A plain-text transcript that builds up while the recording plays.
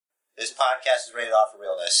This podcast is rated off for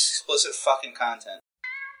realness. Explicit fucking content.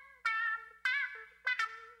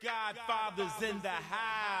 Godfather's in the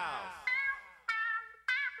house.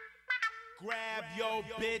 Grab your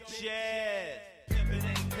bitches. Pimpin'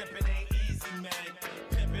 ain't easy, man.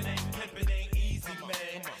 Pimpin' ain't easy,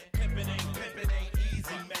 man. Pimpin' ain't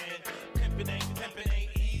easy, man. Pimpin'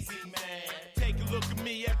 ain't easy, man. Take a look at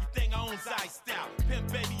me, everything I own's iced out.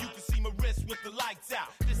 Pimp, baby, you can see my wrist with the lights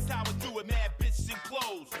out. This is how I do it, mad bitches in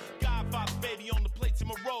clothes. Godfather, baby, on the plate to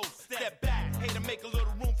my rolls. Step back, hey, to make a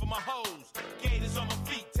little room for my hoes. Gators on my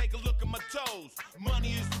feet, take a look at my toes.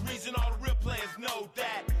 Money is the reason all the real players know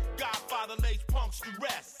that. Godfather lays punks to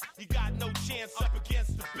rest. You got no chance up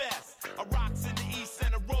against the best. I rocks in the east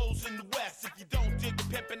and I rolls in the west. If you don't dig the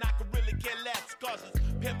pimpin', I can really care less. Cause it's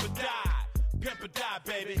pimp or die. Pimp or die,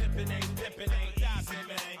 baby. Pimpin' ain't easy,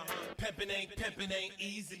 man. Pimpin' ain't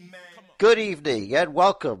easy, man. Good evening and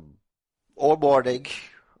welcome, or morning,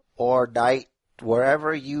 or night,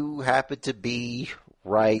 wherever you happen to be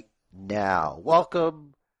right now.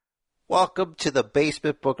 Welcome to the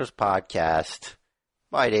Basement Bookers Podcast.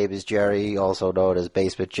 My name is Jerry, also known as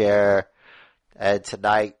Basement Chair, and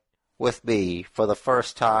tonight with me, for the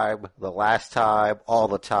first time, the last time, all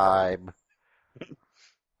the time,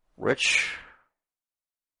 Rich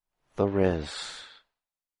the Riz.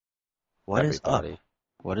 What is up?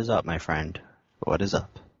 What is up, my friend? What is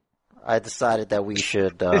up? I decided that we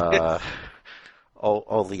should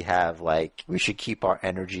only have, we should keep our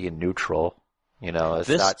energy in neutral, as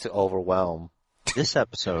not to overwhelm. This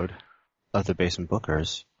episode of the Basement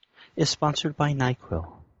Bookers is sponsored by NyQuil.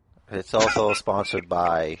 It's also sponsored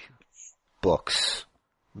by books.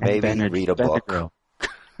 Maybe read a book.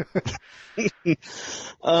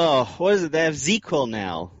 Oh, what is it? They have ZQuil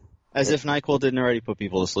now. As if NyQuil didn't already put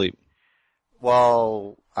people to sleep.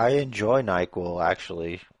 Well, I enjoy NyQuil,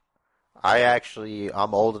 actually.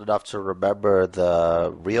 I'm old enough to remember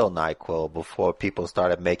the real NyQuil before people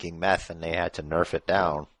started making meth and they had to nerf it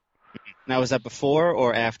down. Now, was that before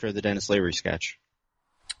or after the Dennis Lavery sketch?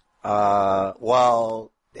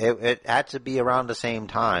 Well, it had to be around the same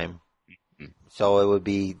time. So it would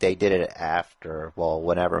be, they did it after,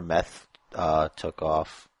 whenever meth took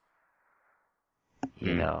off.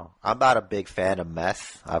 I'm not a big fan of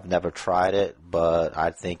meth. I've never tried it, but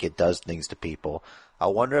I think it does things to people. I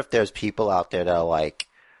wonder if there's people out there that are,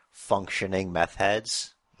 functioning meth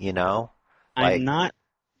heads, I'm not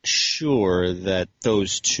sure that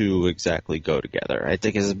those two exactly go together. I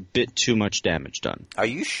think it's a bit too much damage done. Are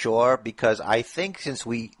you sure? Because I think since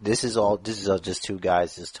this is just two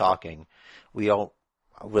guys just talking, we don't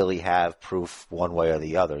really have proof one way or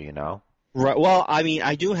the other, Right. Well, I mean,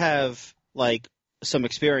 I do have, some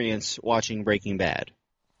experience watching Breaking Bad.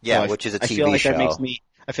 Yeah, so which is a TV show. I feel like that makes me,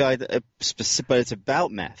 but it's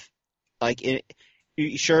about meth.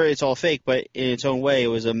 Sure, it's all fake, but in its own way, it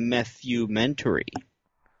was a methumentary.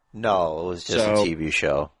 No, it was just a TV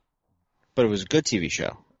show. But it was a good TV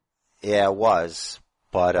show. Yeah, it was.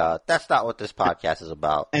 But that's not what this podcast is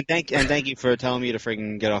about. And thank you for telling me to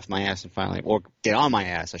freaking get off my ass and finally, or get on my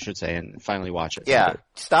ass, I should say, and finally watch it. Yeah,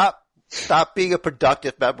 stop being a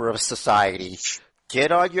productive member of society.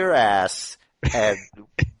 Get on your ass and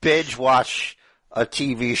binge watch a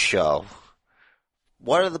TV show.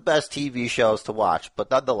 One of the best TV shows to watch, but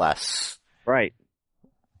nonetheless. Right.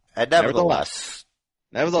 And nevertheless.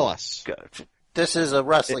 Good. This is a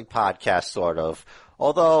wrestling podcast, sort of.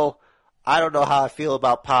 Although, I don't know how I feel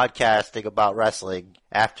about podcasting about wrestling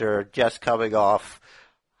after just coming hot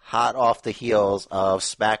off the heels of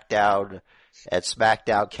Smackdown and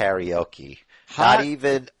Smackdown Karaoke. Not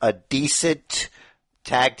even a decent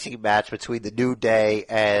tag team match between the New Day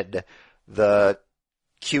and the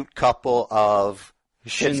cute couple of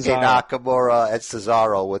Shinsuke Nakamura and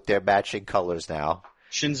Cesaro with their matching colors now.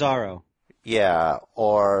 Shinzaro. Yeah,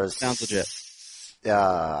 or... Sounds legit.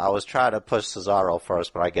 I was trying to push Cesaro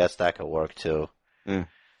first, but I guess that could work too.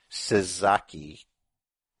 Suzaki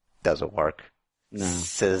doesn't work. No.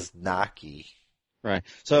 Siznaki. Right.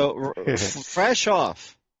 So,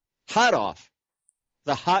 hot off,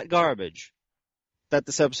 the hot garbage that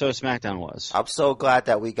this episode of SmackDown was. I'm so glad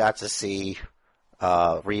that we got to see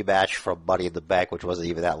a rematch from Money in the Bank, which wasn't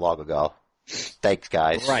even that long ago. Thanks,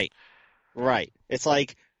 guys. Right. It's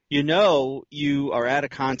like, you are out of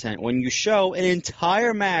content when you show an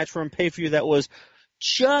entire match from pay-per-view that was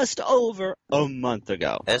just over a month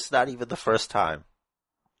ago. It's not even the first time.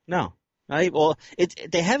 No.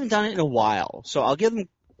 They haven't done it in a while, so I'll give them,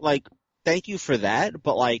 thank you for that,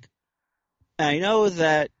 but, I know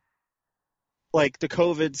that, the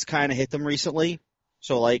COVID's kind of hit them recently,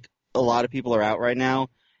 so, a lot of people are out right now.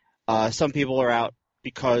 Some people are out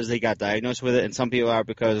because they got diagnosed with it, and some people are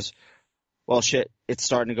because, well, shit, it's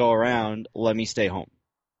starting to go around. Let me stay home.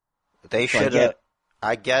 They should have.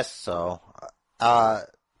 I guess so.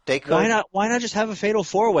 They could. Why not just have a fatal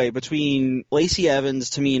 4-way between Lacey Evans,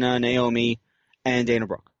 Tamina, Naomi, and Dana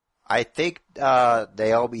Brooke? I think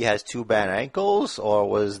Naomi has 2 bad ankles, or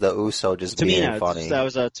was the Uso just being funny? That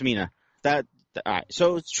was Tamina. All right,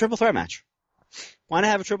 so it's a triple threat match. Why not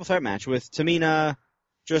have a triple threat match with Tamina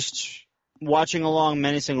just watching along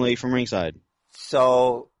menacingly from ringside?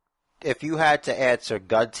 So, if you had to answer,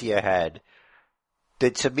 gun to your head,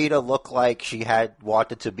 did Tamina look like she had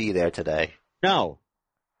wanted to be there today? No.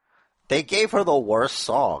 They gave her the worst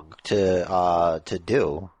song to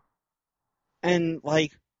do. And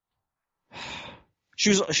like, she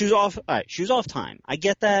was off. All right, she was off time. I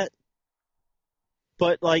get that,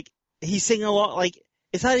 but like, he's singing along. Like,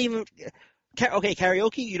 it's not even okay.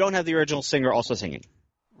 Karaoke, you don't have the original singer also singing.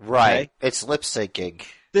 Right. Okay? It's lip syncing.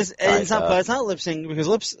 It's not lip syncing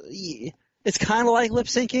because it's kind of like lip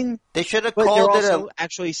syncing. They should have but called they're it also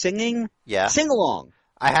actually singing. Yeah. Sing along.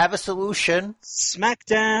 I have a solution.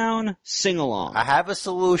 Smackdown, sing along. I have a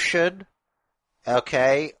solution.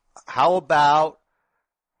 Okay. How about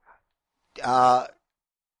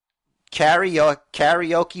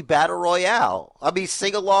karaoke battle royale? I mean,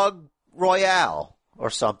 sing along royale or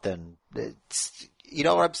something. You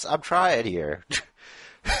know what I'm trying here.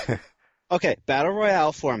 Okay, battle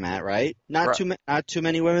royale format, right? Not too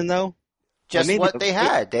many women though. Just what they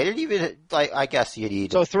had. They didn't even like. I guess you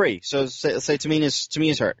need. So 3. So say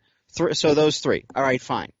Tamina's hurt. So those 3. All right,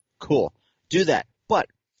 fine, cool. Do that. But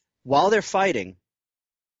while they're fighting,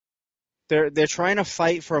 they're trying to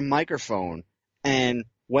fight for a microphone, and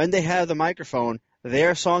when they have the microphone,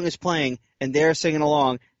 their song is playing, and they're singing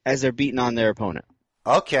along as they're beating on their opponent.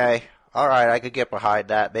 Okay. All right, I could get behind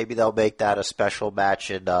that. Maybe they'll make that a special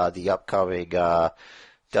match in the upcoming WWE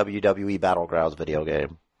Battlegrounds video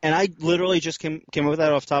game. And I literally just came up with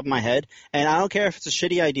that off the top of my head, and I don't care if it's a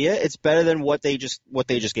shitty idea. It's better than what they just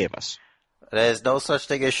gave us. There's no such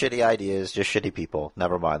thing as shitty ideas, just shitty people.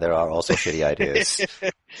 Never mind, there are also shitty ideas.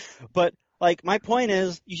 But like, my point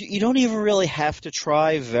is, you don't even really have to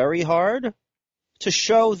try very hard to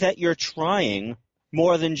show that you're trying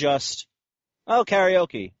more than just, oh,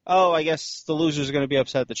 karaoke. Oh, I guess the loser's going to be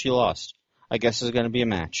upset that she lost. I guess there's going to be a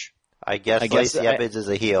match. I guess Lacey Evans is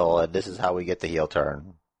a heel, and this is how we get the heel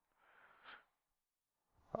turn.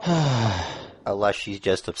 Unless she's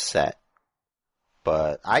just upset.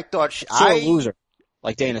 But I thought a loser,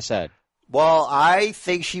 like Dana said. Well, I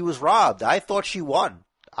think she was robbed. I thought she won.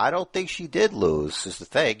 I don't think she did lose, is the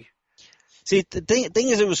thing. See, the thing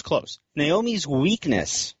is, it was close. Naomi's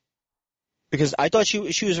weakness, because I thought she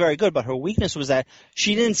was very good, but her weakness was that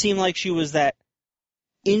she didn't seem like she was that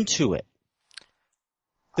into it.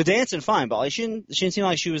 The dancing, fine, but like she didn't seem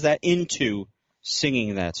like she was that into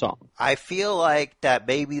singing that song. I feel like that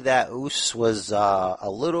maybe that Oos was a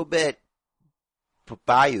little bit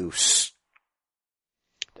biased.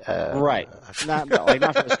 Right. Not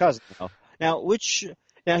for his cousin, though.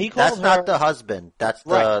 Now he called That's her. not the husband. That's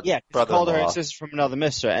the right. Yeah, he brother-in-law. called her his sister from another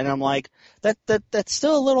mister, and I'm like, that's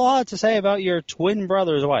still a little odd to say about your twin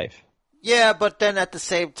brother's wife. Yeah, but then at the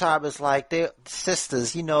same time, it's like they're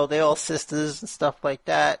sisters. You know, they're all sisters and stuff like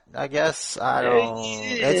that. I guess I don't.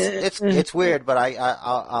 It's weird, but I'll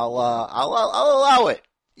allow it.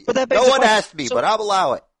 But no one asked me, but I'll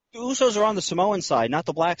allow it. The Usos are on the Samoan side, not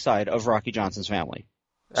the black side of Rocky Johnson's family.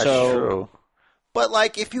 That's true. But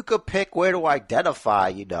like, if you could pick where to identify,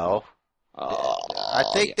 you know, I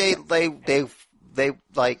think they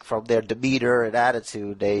like, from their demeanor and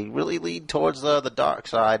attitude, they really lean towards the dark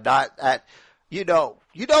side. Not at, you know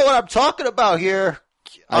what I'm talking about here.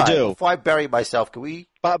 I do. Before I bury myself, can we?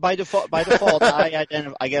 By default,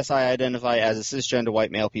 I guess I identify as a cisgender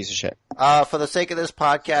white male piece of shit. For the sake of this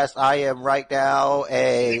podcast, I am right now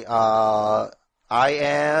a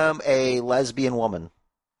lesbian woman.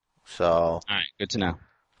 So. All right, good to know.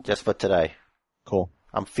 Just for today. Cool.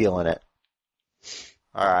 I'm feeling it.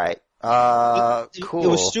 All right. Cool. It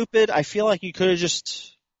was stupid. I feel like you could have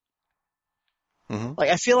just. Mm-hmm. Like,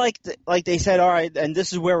 I feel like they said, all right, and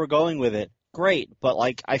this is where we're going with it. Great, but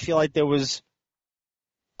like, I feel like there was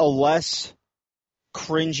a less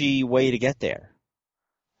cringy way to get there.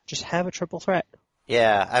 Just have a triple threat.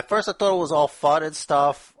 Yeah, at first I thought it was all fun and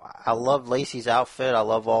stuff. I love Lacey's outfit. I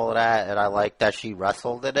love all of that, and I like that she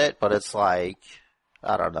wrestled in it, but it's like,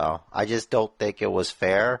 I don't know. I just don't think it was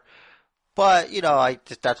fair. But, you know,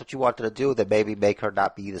 that's what you wanted to do, then maybe make her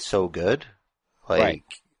not be so good. Like, right.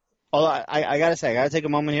 Although I gotta say, I gotta take a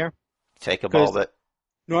moment here. Take a moment.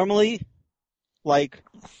 Normally, I'm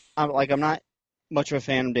not much of a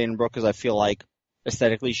fan of Dana Brooke because I feel like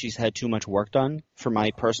aesthetically she's had too much work done for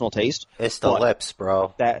my personal taste. It's the But lips,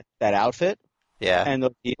 bro. That outfit Yeah. and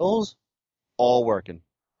the heels, all working.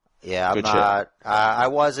 Yeah, Good I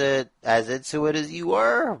wasn't as into it as you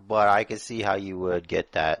were, but I could see how you would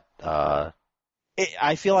get that.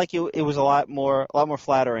 I feel like it was a lot more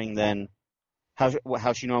flattering than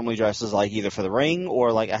how she normally dresses, like either for the ring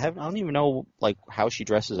or like I don't even know like how she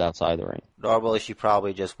dresses outside the ring. Normally she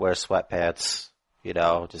probably just wears sweatpants,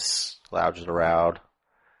 just lounging around.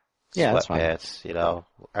 Yeah, that's fine. Sweatpants,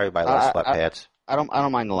 everybody loves sweatpants. I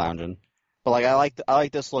don't mind the lounging, but like I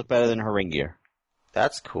like this look better than her ring gear.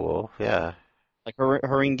 That's cool, yeah. Like her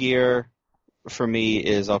ring gear for me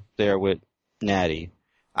is up there with Natty.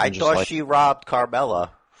 I thought she robbed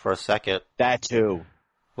Carmella for a second. That too.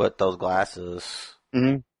 With those glasses.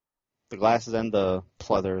 Mm-hmm. The glasses and the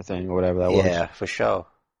pleather thing or whatever that was. Yeah, for sure.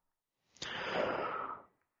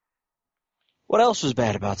 What else was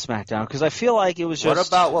bad about SmackDown? Because I feel like it was just... What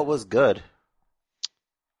about what was good?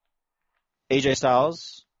 AJ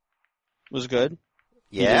Styles was good.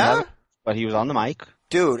 Yeah? But he was on the mic.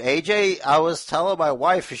 Dude, AJ, I was telling my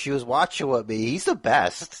wife, she was watching with me, he's the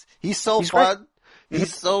best. He's fun. Great.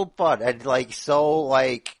 He's so fun. And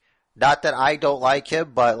not that I don't like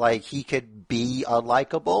him, but he could be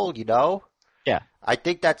unlikable, Yeah. I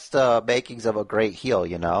think that's the makings of a great heel,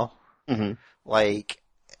 Mm-hmm.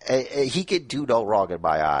 He could do no wrong in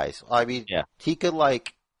my eyes. I mean, yeah. He could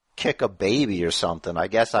kick a baby or something. I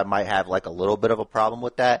guess I might have a little bit of a problem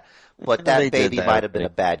with that, but that baby might have been a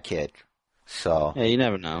bad kid. So. Yeah, you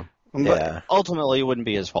never know. Yeah. But ultimately, it wouldn't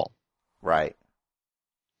be his fault. Right.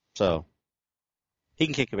 So, he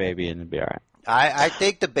can kick a baby and it'd be alright. I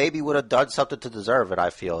think the baby would have done something to deserve it, I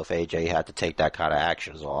feel, if AJ had to take that kind of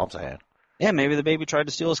action, is all I'm saying. Yeah, maybe the baby tried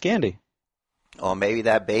to steal his candy. Or maybe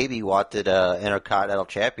that baby wanted an Intercontinental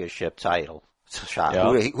Championship title shot.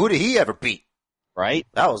 Yeah. Who did he ever beat? Right?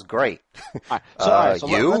 That was great. All right, so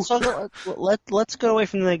you? Let's go away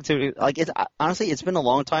from the negativity. Honestly, it's been a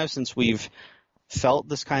long time since we've felt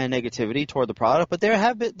this kind of negativity toward the product, but there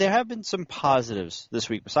have been some positives this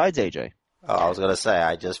week besides AJ. Oh, I was gonna say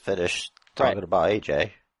I just finished talking about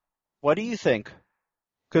AJ. What do you think?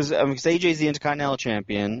 Because AJ is the Intercontinental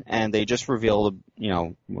Champion, and they just revealed,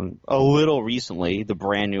 a little recently the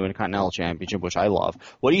brand new Intercontinental Championship, which I love.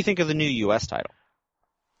 What do you think of the new U.S. title?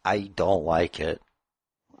 I don't like it.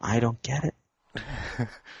 I don't get it.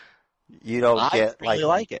 You don't I really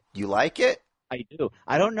like it. You like it? I do.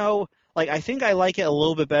 I don't know. I think I like it a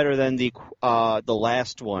little bit better than the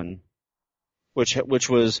last one, which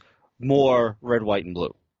was more red, white, and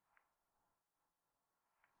blue.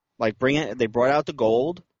 They brought out the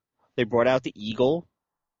gold. They brought out the eagle.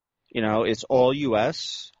 It's all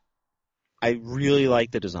U.S. I really like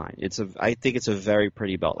the design. I think it's a very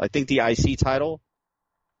pretty belt. I think the IC title,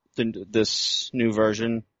 this new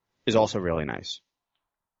version, is also really nice.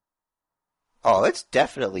 Oh, it's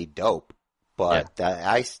definitely dope. But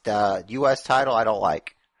the U.S. title I don't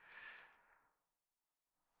like.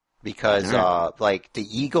 Because, the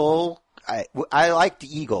eagle, I like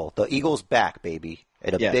the eagle. The eagle's back, baby.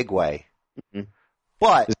 In a big way. Mm-hmm.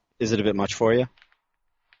 But... Is it a bit much for you?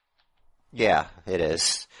 Yeah, it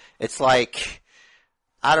is. It's I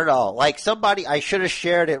don't know. Somebody, I should have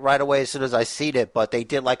shared it right away as soon as I seen it, but they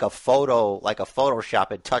did a Photoshop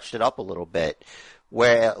and touched it up a little bit.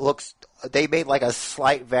 Where it looks, they made a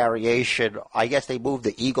slight variation. I guess they moved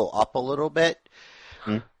the eagle up a little bit.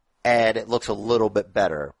 Mm-hmm. And it looks a little bit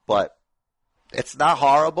better. But it's not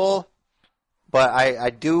horrible. But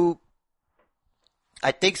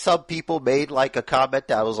I think some people made a comment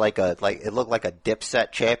that was it looked like a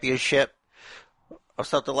Dipset championship or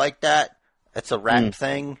something like that. It's a rap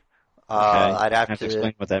thing. Okay. I'd have to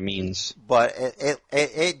explain what that means. But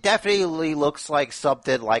it definitely looks like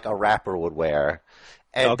something like a rapper would wear.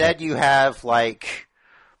 And then you have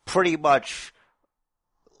pretty much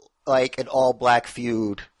an all black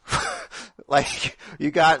feud.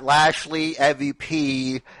 You got Lashley,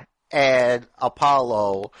 MVP, and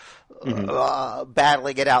Apollo.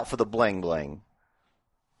 Battling it out for the bling bling.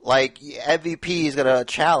 MVP is going to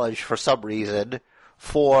challenge for some reason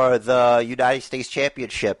for the United States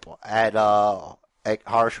Championship at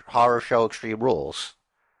Horror Show Extreme Rules.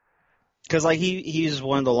 Because he's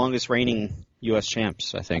one of the longest reigning U.S.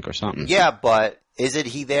 champs, I think, or something. Yeah, but isn't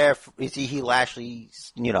he there? Is he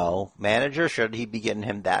Lashley's manager? Shouldn't he be getting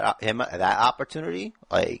him that opportunity?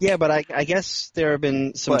 Yeah, but I guess there have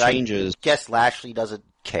been some changes. I guess Lashley doesn't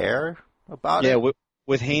care about it. Yeah,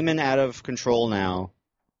 with Heyman out of control now,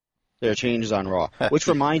 there are changes on Raw. Which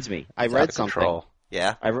reminds me, I read something. Control.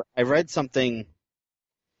 Yeah, I read something.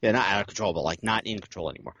 Yeah, not out of control, but not in control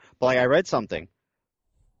anymore. But I read something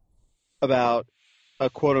about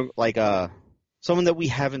someone that we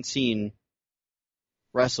haven't seen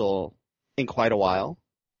wrestle in quite a while.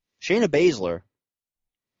 Shayna Baszler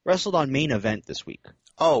wrestled on Main Event this week.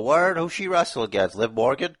 Oh, word? Who she wrestled against? Liv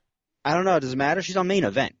Morgan? I don't know. Does it matter? She's on Main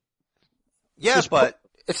Event. Yeah, Just but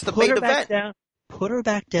it's the main event. Put her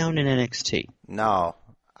back down in NXT. No,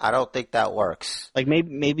 I don't think that works. Like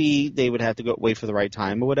maybe they would have to go wait for the right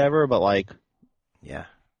time or whatever. But like, yeah,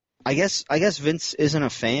 I guess Vince isn't a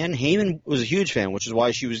fan. Heyman was a huge fan, which is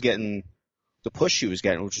why she was getting the push she was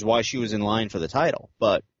getting, which is why she was in line for the title.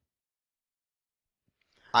 But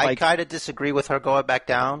I kind of disagree with her going back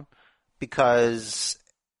down because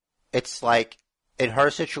it's like in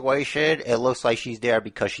her situation, it looks like she's there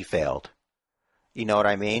because she failed. You know what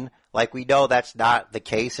I mean? Like, we know that's not the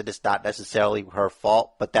case and it's not necessarily her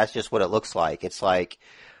fault, but that's just what it looks like. It's like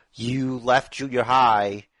you left you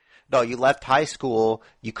left high school,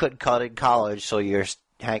 you couldn't cut in college, so you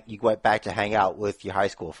went back to hang out with your high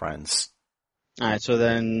school friends. All right, so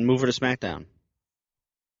then move her to SmackDown.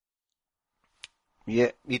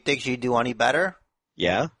 You think she'd do any better?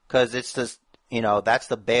 Yeah. Because it's just, that's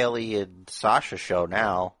the Bayley and Sasha show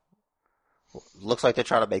now. Looks like they're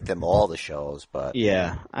trying to make them all the shows, but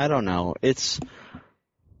yeah, I don't know. It's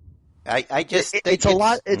it's a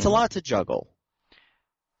lot. It's a lot to juggle.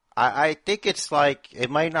 I think it's like it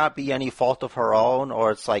might not be any fault of her own,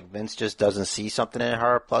 or it's like Vince just doesn't see something in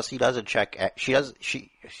her. Plus, he doesn't check. I'm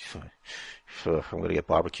gonna get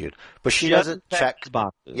barbecued, but she doesn't check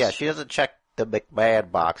boxes. Yeah, she doesn't check the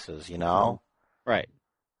McMahon boxes. Right.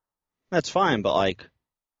 That's fine, but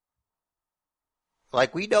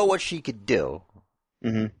like we know what she could do.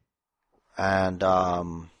 Mm-hmm. And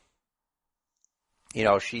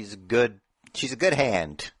she's good. She's a good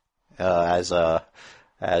hand, as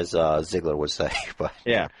Ziggler would say. But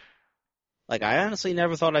yeah, like I honestly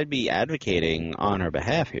never thought I'd be advocating on her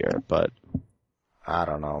behalf here, but I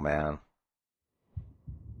don't know, man.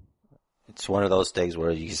 It's one of those things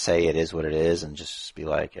where you say it is what it is, and just be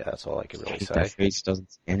like, yeah, that's all I can really say. That face doesn't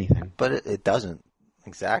say anything, but it doesn't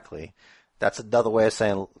exactly. That's another way of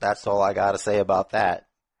saying that's all I got to say about that.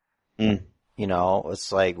 Mm.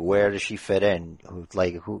 It's like, where does she fit in?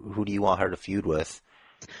 Like, who do you want her to feud with?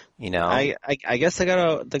 I guess they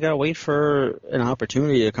gotta wait for an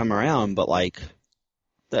opportunity to come around, but like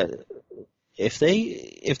that, if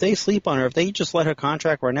they sleep on her, if they just let her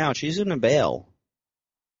contract run out, she's gonna bail.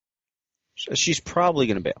 She's probably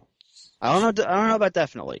gonna bail. I don't know about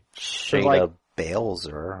definitely. Shayna bails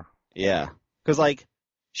her. Yeah, because like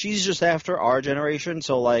she's just after our generation,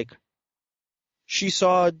 so like. She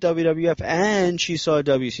saw WWF and she saw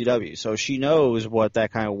WCW, so she knows what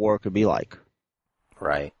that kind of war could be like.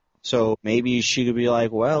 Right. So maybe she could be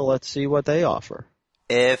like, well, let's see what they offer.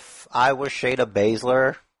 If I was Shayna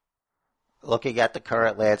Baszler, looking at the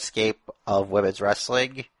current landscape of women's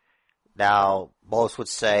wrestling, now most would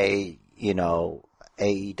say,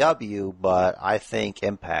 AEW, but I think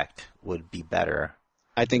Impact would be better.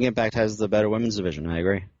 I think Impact has the better women's division, I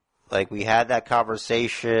agree. Like, we had that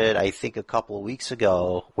conversation, I think, a couple of weeks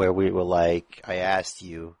ago, where we were like, I asked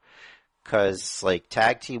you, because, like,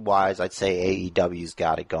 tag team-wise, I'd say AEW's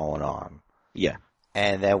got it going on. Yeah.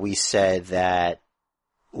 And then we said that,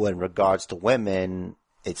 when regards to women,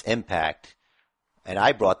 it's Impact. And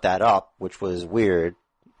I brought that up, which was weird,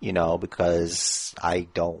 because I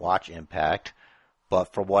don't watch Impact.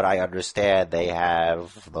 But from what I understand, they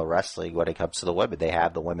have the wrestling when it comes to the women. They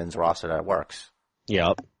have the women's roster that works.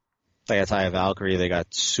 Yep. They got Taya Valkyrie. They got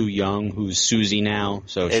Sue Young, who's Susie now,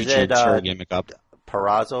 so she changed her gimmick up.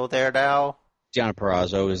 Purrazzo there now? Deonna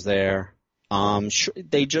Purrazzo is there.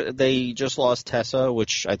 They just lost Tessa,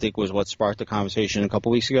 which I think was what sparked the conversation a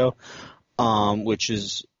couple weeks ago, which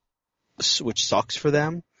sucks for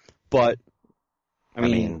them. But I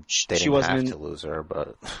mean they she didn't wasn't have to lose her,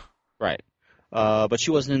 but right. But she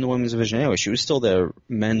wasn't in the women's division anyway. She was still the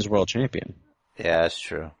men's world champion. Yeah, that's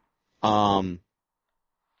true.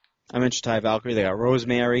 I mentioned Taya Valkyrie. They got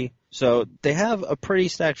Rosemary. So they have a pretty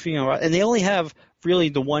stacked female, and they only have really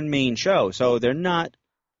the one main show. So they're not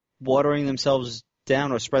watering themselves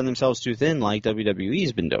down or spreading themselves too thin like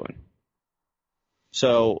WWE's been doing.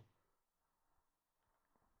 So,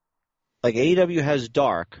 like AEW has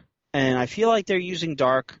Dark, and I feel like they're using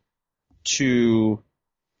Dark to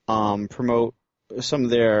promote some of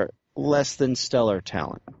their less than stellar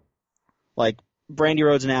talent. Like Brandy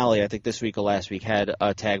Rhodes and Allie, I think this week or last week, had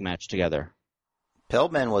a tag match together.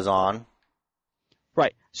 Pillman was on.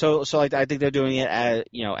 Right. So like I think they're doing it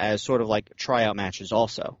as sort of like tryout matches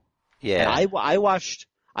also. Yeah. And I watched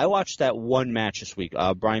that one match this week,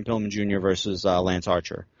 Brian Pillman Jr. versus Lance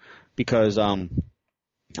Archer, because I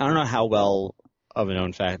don't know how well of a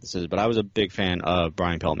known fact this is, but I was a big fan of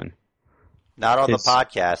Brian Pillman. Not on the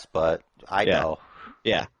podcast, but I know.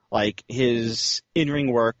 Yeah. Like, his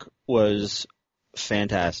in-ring work was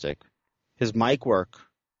fantastic. His mic work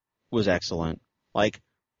was excellent. Like,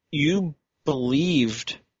 you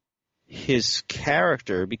believed his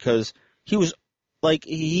character because he was, like,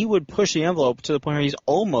 he would push the envelope to the point where he's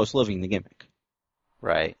almost living the gimmick.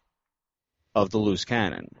 Right. Of the loose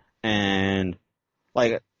cannon. And,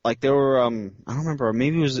 like there were, I don't remember,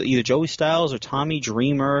 maybe it was either Joey Styles or Tommy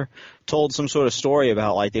Dreamer told some sort of story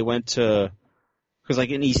about, like, they went to, because, like,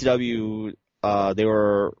 in ECW, they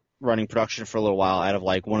were running production for a little while out of,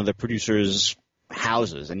 like, one of the producers'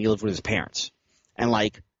 houses, and he lived with his parents. And,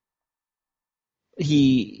 like,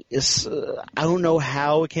 he is, I don't know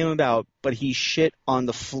how it came about, but he shit on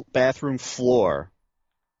the bathroom floor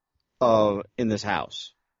in this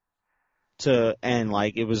house. And,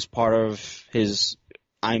 like, it was part of his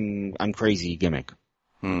I'm crazy gimmick.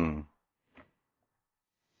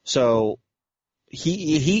 So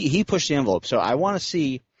he pushed the envelope. So I wanted to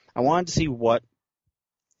see what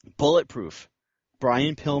bulletproof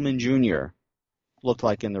Brian Pillman Jr. looked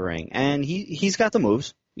like in the ring. And he's got the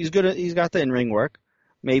moves. He's got the in-ring work.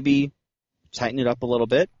 Maybe tighten it up a little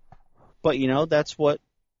bit. But, you know, that's what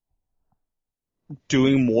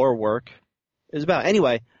doing more work is about.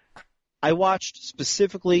 Anyway, I watched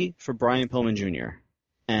specifically for Brian Pillman Jr.,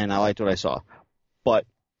 and I liked what I saw. But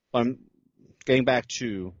I'm getting back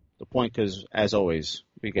to the point because, as always,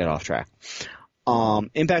 we get off track.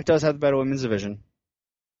 Impact does have the better women's division.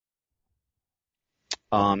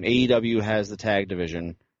 AEW has the tag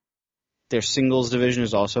division. Their singles division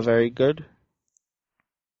is also very good.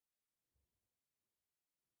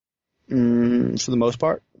 For the most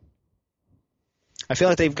part. I feel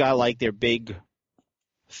like they've got, like, their big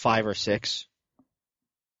 5 or 6.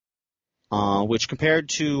 Which compared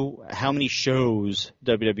to how many shows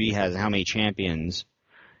WWE has and how many champions,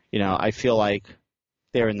 you know, I feel like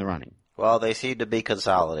they're in the running. Well, they seem to be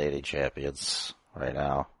consolidating champions right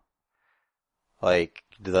now. Like,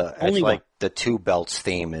 the 2 belts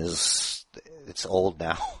theme it's old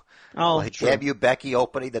now. Oh, like, true. damn you, Becky,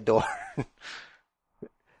 opening the door.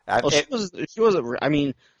 She was. I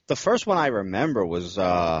mean, the first one I remember was,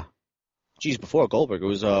 before Goldberg, it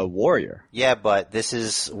was Warrior. Yeah, but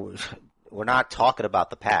we're not talking about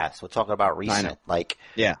the past. We're talking about recent. Like,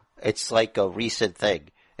 yeah, it's like a recent thing.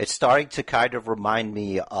 It's starting to kind of remind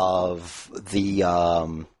me of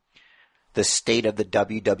the state of the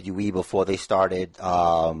WWE before they started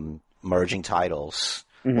merging titles.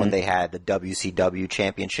 Mm-hmm. When they had the WCW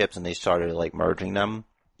championships and they started, like, merging them.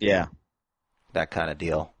 Yeah. That kind of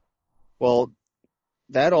deal. Well,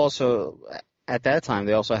 that also, at that time,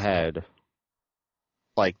 they also had,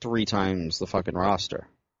 like, 3 times the fucking roster.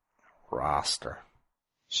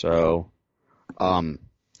 So,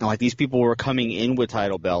 like, these people were coming in with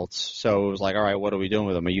title belts, so it was like, all right, what are we doing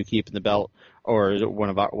with them? Are you keeping the belt, or is it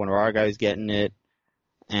one of our guys getting it?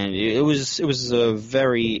 And it was a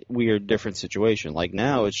very weird, different situation. Like,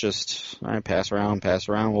 now it's just, all right, pass around.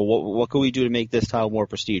 Well, what can we do to make this title more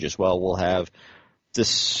prestigious? Well, we'll have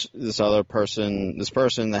this person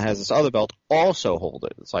that has this other belt also hold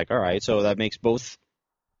it. It's like, all right, so that makes both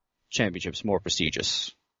championships more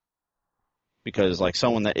prestigious. Because, like,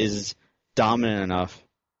 someone that is dominant enough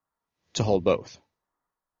to hold both.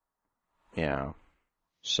 Yeah.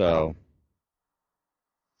 So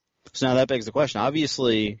now that begs the question.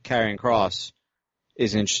 Obviously, Karrion Kross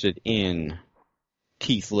is interested in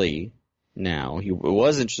Keith Lee now. He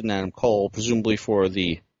was interested in Adam Cole, presumably for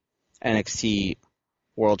the NXT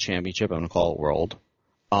World Championship. I'm going to call it World.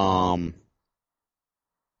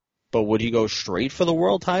 But would he go straight for the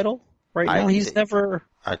world title right now?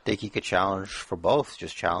 I think he could challenge for both.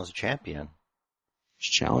 Just challenge the champion.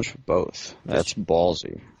 Just challenge for both. That's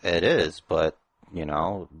ballsy. It is, but, you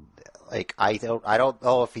know, like, I don't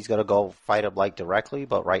know if he's going to go fight him, like, directly,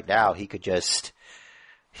 but right now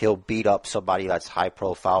he'll beat up somebody that's high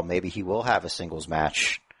profile. Maybe he will have a singles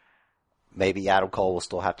match. Maybe Adam Cole will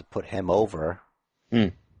still have to put him over.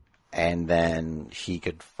 And then he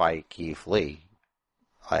could fight Keith Lee.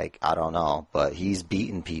 Like, I don't know, but he's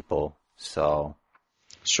beaten people, so.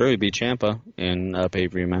 Sure, he beat Ciampa in a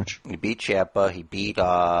pay-per-view match. He beat Ciampa. He beat,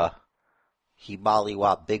 he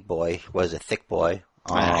mollywopped Big Boy. Was a Thick Boy.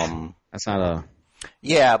 That's not a.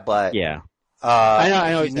 Yeah, but. Yeah.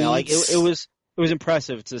 I know. Like, it was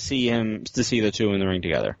impressive to see the two in the ring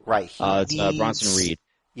together. Right. It's Bronson Reed.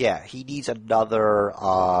 Yeah, he needs another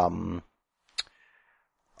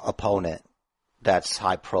opponent that's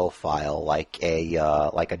high profile, like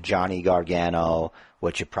a Johnny Gargano,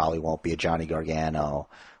 which it probably won't be a Johnny Gargano.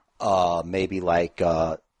 Maybe like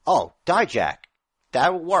Dijak.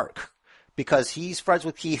 that would work because he's friends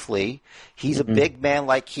with Keith Lee. He's a big man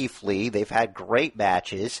like Keith Lee. They've had great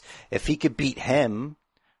matches. If he could beat him,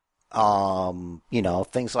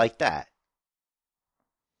 things like that.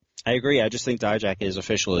 I agree. I just think Dijak is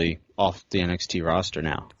officially off the NXT roster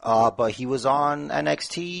now. But he was on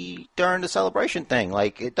NXT during the celebration thing.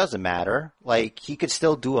 Like, it doesn't matter. Like, he could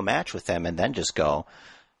still do a match with them and then just go.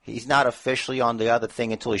 He's not officially on the other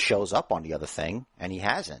thing until he shows up on the other thing, and he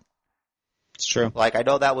hasn't. It's true. Like, I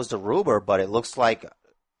know that was the rumor, but it looks like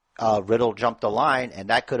Riddle jumped the line, and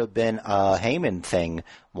that could have been a Heyman thing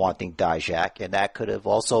wanting Dijak, and that could have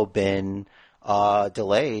also been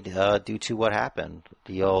delayed due to what happened,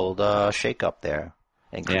 the old shake-up there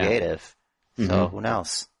in creative. Yeah. So who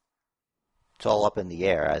knows? It's all up in the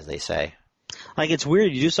air, as they say. Like, it's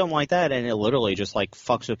weird. You do something like that, and it literally just, like,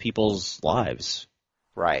 fucks with people's lives.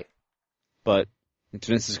 Right. But it's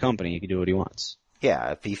Vince's company. He can do what he wants.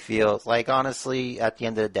 Yeah, if he feels like, honestly, at the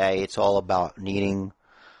end of the day, it's all about needing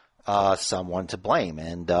someone to blame.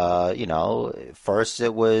 And, first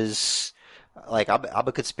it was like, I'm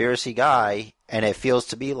a conspiracy guy, and it feels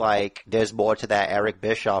to me like there's more to that Eric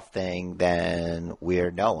Bischoff thing than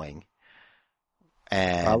we're knowing.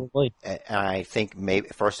 And, Probably. And I think maybe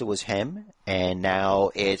first it was him, and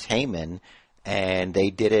now it's Heyman, and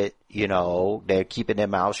they did it, they're keeping their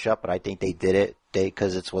mouths shut, but I think they did it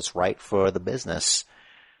because it's what's right for the business.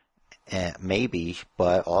 Maybe,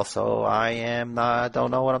 but also I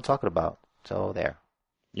don't know what I'm talking about. So there.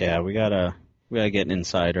 Yeah, we gotta get an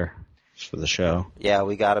insider for the show. Yeah,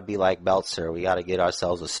 we gotta be like Meltzer. We gotta get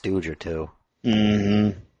ourselves a stooge or two.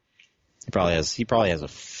 Mm-hmm. He probably has a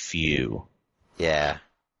few. Yeah.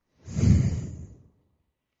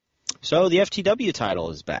 So the FTW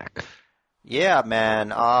title is back. Yeah, man.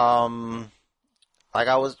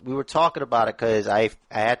 We were talking about it because I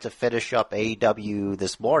had to finish up AEW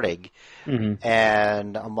this morning,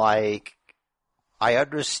 and I'm like, I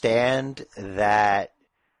understand that,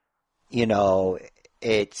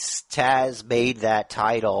 it's Taz made that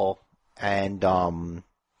title, and, and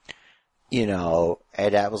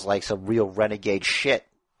that was like some real renegade shit,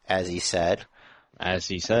 as he said. As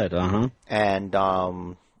he said, uh-huh. And,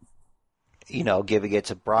 giving it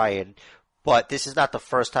to Brian. But this is not the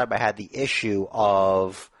first time I had the issue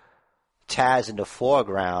of Taz in the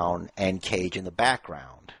foreground and Cage in the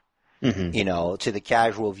background. Mm-hmm. To the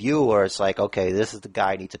casual viewer, it's like, okay, this is the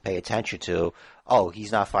guy I need to pay attention to. Oh,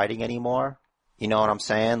 he's not fighting anymore? You know what I'm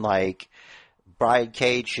saying? Like, Brian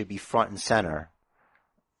Cage should be front and center.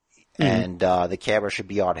 And the camera should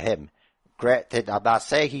be on him. Granted, I'm not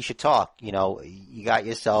saying he should talk. You got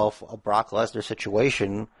yourself a Brock Lesnar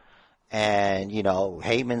situation, and,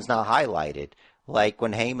 Heyman's not highlighted. Like,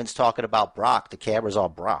 when Heyman's talking about Brock, the camera's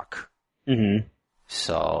on Brock. Mm-hmm.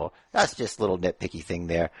 So, that's just a little nitpicky thing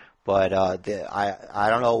there. But I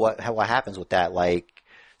don't know what happens with that. Like,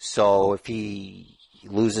 so if he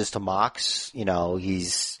loses to Mox,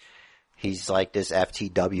 he's like this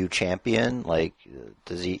FTW champion. Like,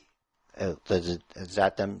 is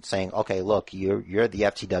that them saying, okay, look, you're the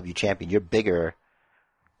FTW champion, you're bigger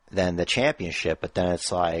than the championship? But then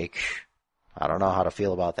it's like, I don't know how to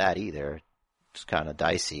feel about that either. It's kind of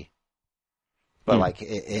dicey. But like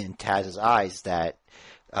in Taz's eyes, that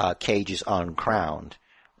Cage is uncrowned.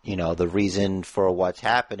 The reason for what's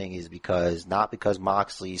happening is not because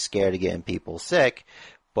Moxley's scared of getting people sick,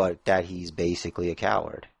 but that he's basically a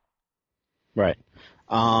coward. Right.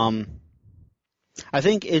 I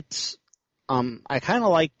think it's. I kind of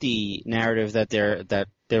like the narrative that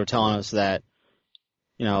they were telling us that,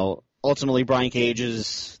 ultimately Brian Cage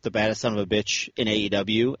is the baddest son of a bitch in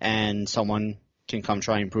AEW, and someone can come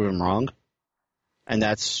try and prove him wrong, and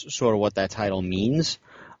that's sort of what that title means.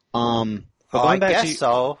 I guess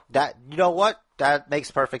so. That, that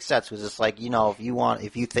makes perfect sense. Because it's like,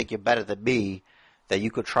 if you think you're better than me, that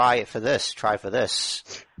you could try for this.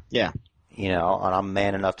 Yeah. And I'm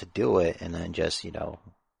man enough to do it, and then just,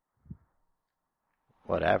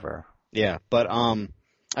 whatever. Yeah, but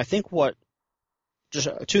I think just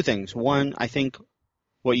two things. One, I think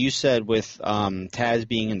what you said with Taz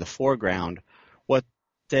being in the foreground, what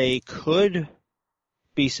they could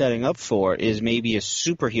be setting up for is maybe a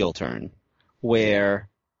super heel turn where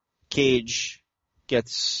Cage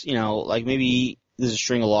gets, like maybe there's a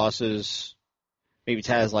string of losses, maybe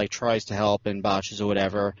Taz tries to help and botches or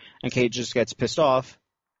whatever, and Cage just gets pissed off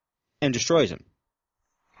and destroys him.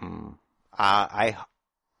 I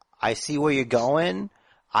see where you're going.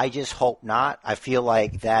 I just hope not. I feel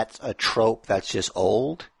like that's a trope that's just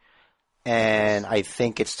old, and I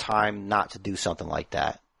think it's time not to do something like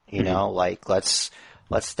that. Like let's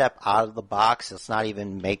step out of the box. Let's not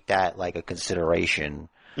even make that like a consideration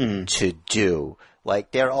to do.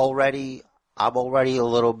 Like I'm already a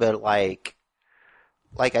little bit like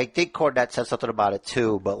I think Cornette said something about it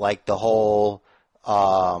too, but like the whole,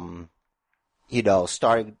 starting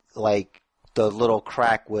like the little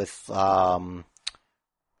crack with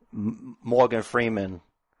Morgan Freeman.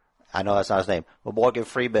 I know that's not his name, but Morgan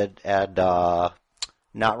Freeman and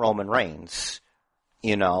not Roman Reigns.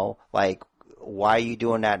 Like, why are you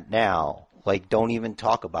doing that now? Like, don't even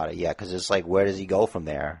talk about it yet, because it's like, where does he go from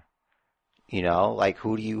there? Like,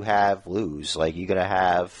 who do you have lose? Like, you're gonna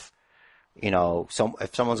have,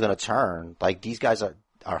 if someone's gonna turn, like, these guys are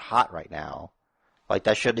hot right now. Like,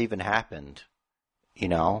 that shouldn't even happened.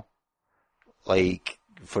 Like,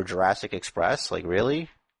 for Jurassic Express, like, really?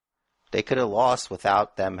 They could have lost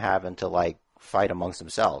without them having to, like, fight amongst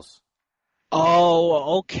themselves.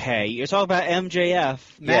 Oh, okay. You're talking about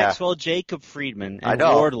MJF, Maxwell, Jacob Friedman, and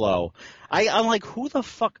Wardlow. I'm like, who the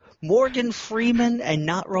fuck? Morgan Freeman and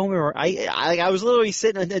not Roman. I was literally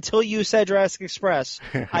sitting until you said Jurassic Express.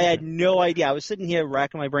 I had no idea. I was sitting here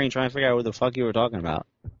racking my brain trying to figure out what the fuck you were talking about.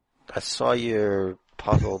 I saw your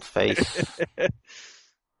puzzled face.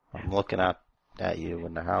 I'm looking at you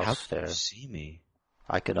in the house. How can there. You see me?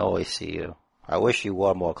 I can always see you. I wish you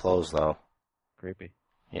wore more clothes, though. Creepy.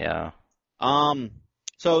 Yeah.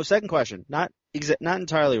 So second question, not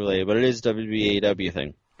entirely related, but it is WBAW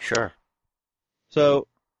thing. Sure. So,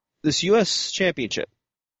 this U.S. Championship,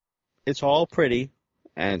 it's all pretty,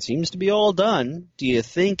 and seems to be all done. Do you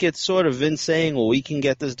think it's sort of Vince saying, well, we can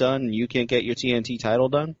get this done, and you can't get your TNT title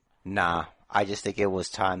done? Nah. I just think it was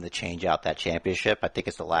time to change out that championship. I think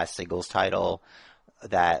it's the last singles title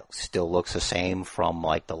that still looks the same from,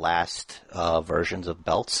 like, the last versions of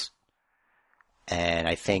belts. And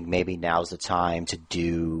I think maybe now's the time to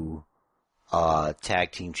do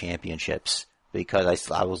tag team championships,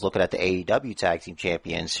 because I was looking at the AEW tag team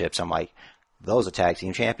championships. I'm like, those are tag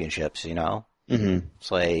team championships, Mm-hmm.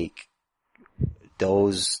 It's like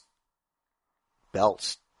those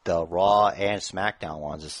belts, the Raw and SmackDown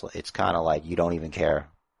ones. It's kind of like you don't even care,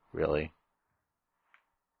 really.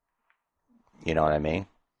 You know what I mean?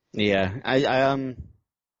 Yeah, I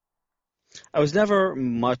was never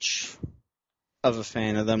much of a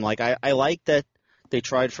fan of them. Like, I like that they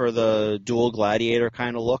tried for the dual gladiator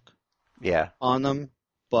kind of look. Yeah. On them,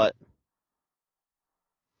 but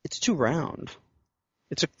it's too round.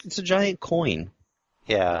 It's a giant coin.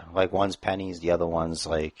 Yeah, like one's pennies, the other one's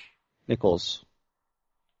like nickels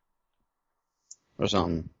or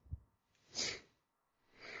something.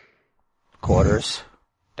 Quarters,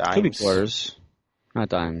 dimes. Could be quarters, not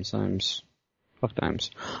dimes. Dimes, fuck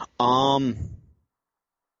dimes. I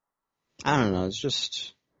don't know. It's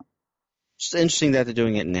just interesting that they're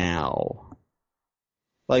doing it now.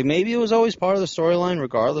 Like, maybe it was always part of the storyline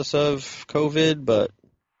regardless of COVID,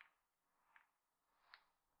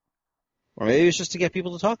 or maybe it's just to get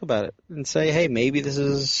people to talk about it and say, hey, maybe this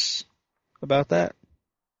is about that.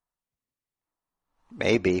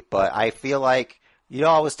 Maybe, but I feel like,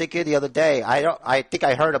 I was thinking the other day, I think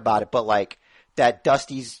I heard about it, but like, that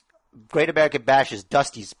Dusty's, Great American Bash is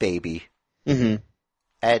Dusty's baby. Mm-hmm.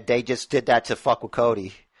 And they just did that to fuck with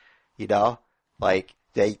Cody, Like,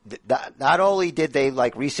 they not only did they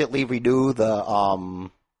like recently renew the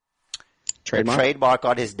trademark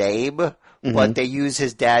on his name, mm-hmm. but they use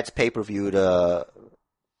his dad's pay-per-view to,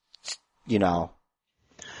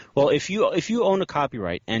 Well, if you own a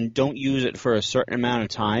copyright and don't use it for a certain amount of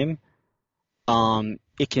time,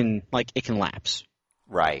 it can lapse.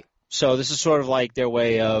 Right. So this is sort of like their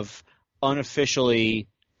way of unofficially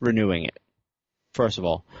renewing it. First of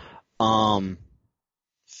all, I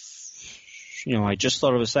just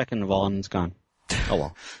thought of a second of all, and it's gone. Oh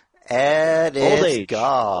well. And it's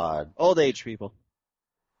gone. Old age, people.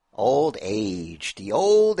 Old age. The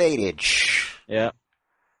old age. Yeah.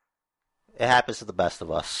 It happens to the best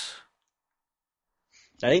of us.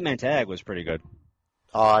 That 8-man tag was pretty good.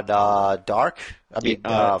 On Dark?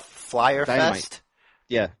 Flyer Dynamite. Fest?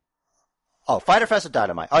 Yeah. Oh, Fyter Fest and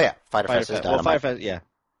Dynamite. Oh yeah, Fyter Fest is Dynamite. Well, Fyter Fest, yeah.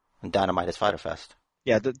 And Dynamite is Fyter Fest.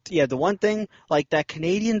 Yeah, the one thing, like that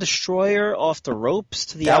Canadian Destroyer off the ropes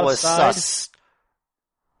to the that outside.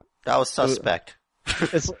 That was suspect.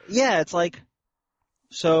 It's like,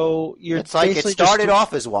 so you're. It's like it started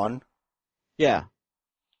off as one. Yeah.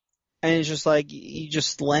 And it's just like, you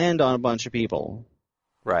just land on a bunch of people.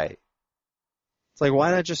 Right. It's like, why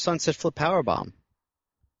not just Sunset Flip Powerbomb?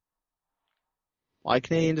 Why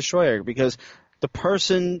Canadian Destroyer? Because the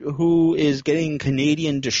person who is getting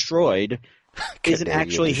Canadian destroyed isn't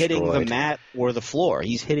actually hitting the mat or the floor.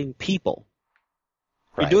 He's hitting people.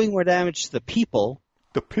 Right. You're doing more damage to the people.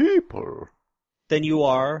 The people. Than you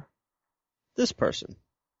are this person.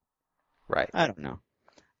 Right. I don't know.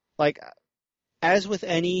 Like, as with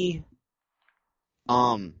any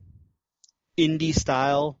indie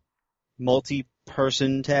style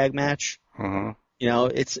multi-person tag match, Mm-hmm. you know,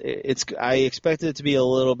 it's I expected it to be a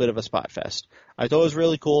little bit of a spot fest. I thought it was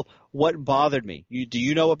really cool. What bothered me? Do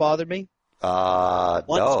you know what bothered me?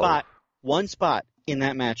 No. One spot in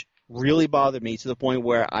that match really bothered me to the point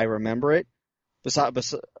where I remember it.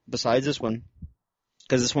 Besides this one,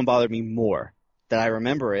 because this one bothered me more, that I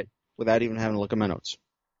remember it without even having to look at my notes.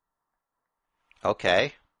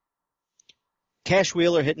 Okay. Cash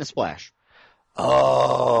Wheeler hitting a splash.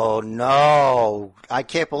 Oh, no. I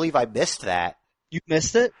can't believe I missed that. You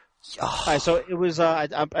missed it? Oh. All right, so it was, I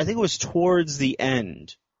think it was towards the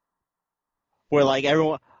end, where like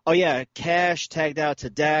everyone, oh yeah, Cash tagged out to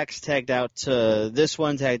Dax, tagged out to this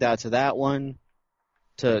one, tagged out to that one,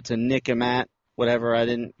 to Nick and Matt, whatever. I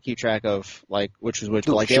didn't keep track of like which was which.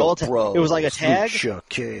 But, like they all, it was like a tag.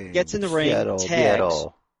 Gets in the ring,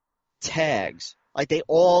 tags. Like they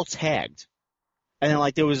all tagged, and then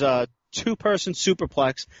like there was a 2-person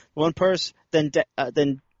superplex. One person, then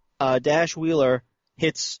Dash Wheeler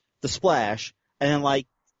hits the splash, and then like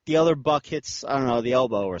the other Buck hits, I don't know, the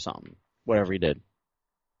elbow or something, whatever he did.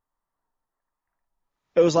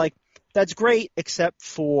 It was like, that's great except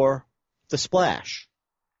for the splash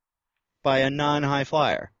by a non-high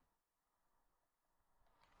flyer.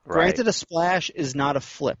 Right. Granted, a splash is not a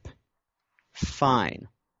flip. Fine.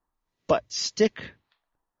 But stick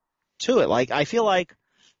to it. Like, I feel like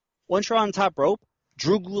once you're on the top rope,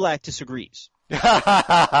 Drew Gulak disagrees.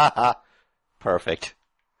 Perfect.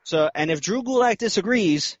 So, and if Drew Gulak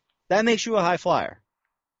disagrees, that makes you a high flyer.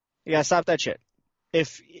 You gotta stop that shit.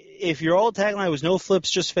 If your old tagline was no flips,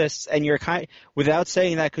 just fists, and you're without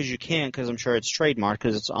saying that because you can't, because I'm sure it's trademarked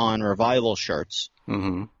because it's on Revival shirts.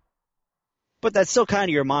 Mm-hmm. But that's still kind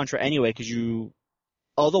of your mantra anyway, because you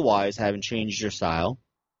otherwise haven't changed your style.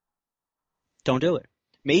 Don't do it.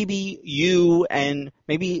 Maybe you and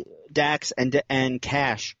maybe Dax and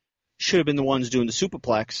Cash should have been the ones doing the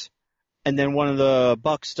superplex, and then one of the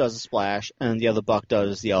Bucks does a splash, and the other Buck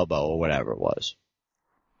does the elbow or whatever it was.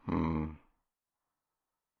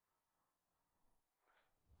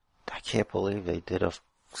 I can't believe they did a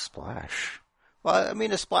splash. Well, I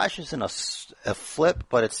mean, a splash isn't a flip,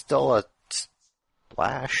 but it's still a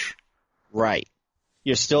splash. Right.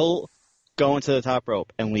 You're still going to the top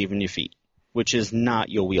rope and leaving your feet, which is not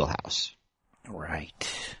your wheelhouse. Right.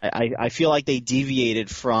 I feel like they deviated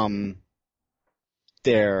from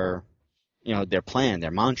their plan,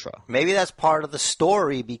 their mantra. Maybe that's part of the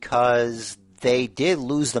story because they did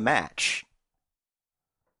lose the match.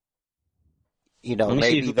 You know,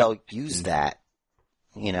 maybe they'll use that.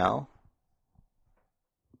 You know?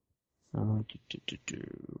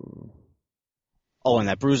 Oh, and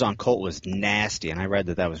that bruise on Colt was nasty, and I read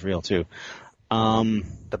that was real too.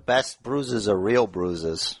 The best bruises are real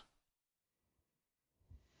bruises.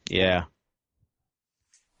 Yeah.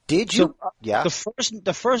 Did you? Yeah.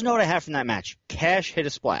 The first note I have from that match: Cash hit a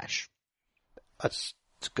splash. That's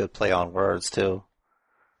a good play on words too.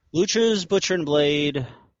 Lucha's Butcher and Blade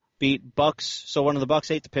beat Bucks, so one of the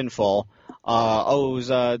Bucks ate the pinfall. It was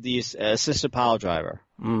the assisted pile driver.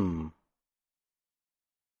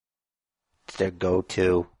 It's their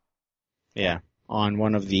go-to. Yeah, on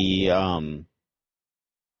one of the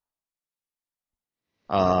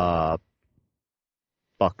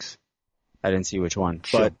Bucks. I didn't see which one,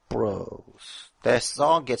 but Bros. That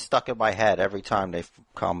song gets stuck in my head every time they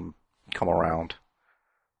come around.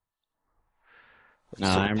 It's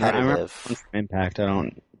I remember from Impact. I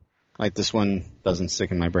don't like this one. Doesn't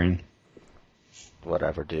stick in my brain.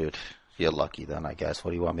 Whatever, dude. You're lucky then, I guess.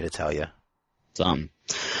 What do you want me to tell you? So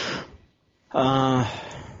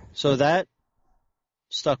that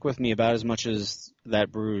stuck with me about as much as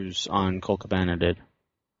that bruise on Colt Cabana did.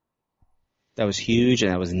 That was huge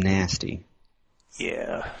and that was nasty.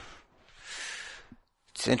 Yeah.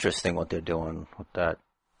 It's interesting what they're doing with that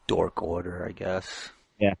dork order, I guess.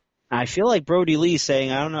 Yeah. I feel like Brody Lee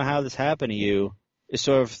saying, I don't know how this happened to you, is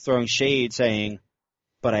sort of throwing shade saying,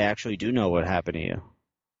 but I actually do know what happened to you.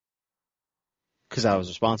 Because I was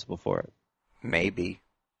responsible for it. Maybe.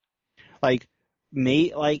 I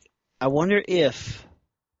wonder if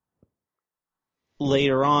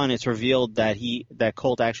later on it's revealed that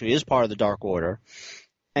Colt actually is part of the Dark Order,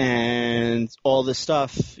 and all this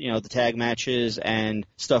stuff, the tag matches and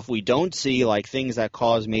stuff we don't see, like things that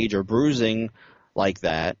cause major bruising like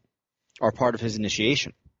that, are part of his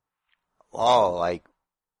initiation. Oh,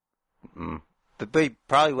 but it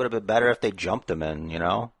probably would have been better if they jumped him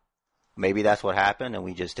in, Maybe that's what happened and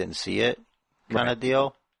we just didn't see it kind of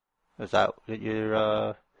deal. Is that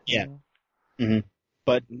your, Yeah. Mm-hmm.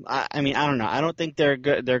 But, I mean, I don't know. I don't think they're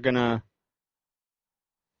gonna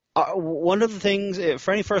One of the things,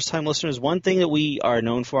 for any first-time listeners, one thing that we are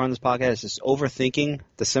known for on this podcast is overthinking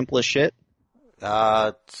the simplest shit.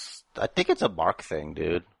 I think it's a Mark thing,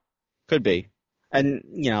 dude. Could be. And,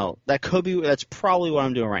 that's probably what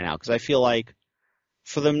I'm doing right now, because I feel like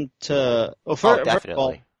for them to...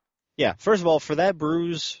 Definitely. First of all, for that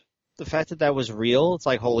bruise, the fact that was real, it's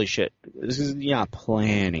like, holy shit, you're not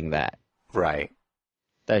planning that. Right.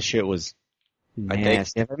 That shit was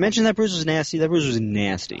nasty. Have I mentioned that bruise was nasty? That bruise was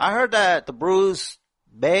nasty. I heard that the bruise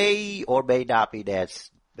may or may not be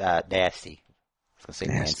nasty. I was going to say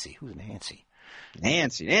Nancy. Who's Nancy?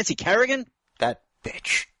 Nancy Kerrigan? That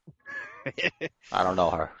bitch. I don't know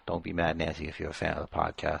her. Don't be mad, Nancy, if you're a fan of the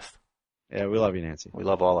podcast. Yeah, we love you, Nancy. We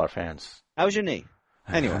love all our fans. How was your knee?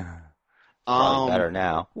 Anyway. Probably better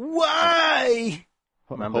now. Why?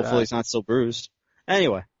 Hopefully it's not still bruised.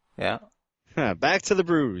 Anyway. Yeah. Back to the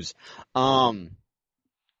bruise. I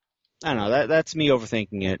don't know. That's me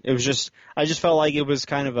overthinking it. It was I just felt like it was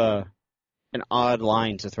kind of an odd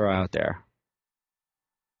line to throw out there.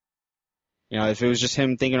 If it was just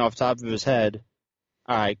him thinking off the top of his head,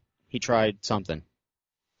 all right, he tried something.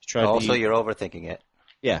 You're overthinking it.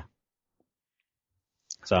 Yeah.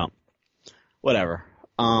 So, whatever.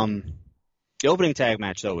 The opening tag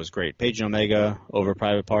match, though, was great. Paige and Omega over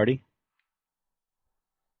Private Party.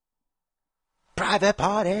 Private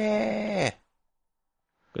Party!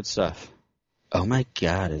 Good stuff. Oh my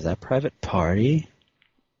god, is that Private Party?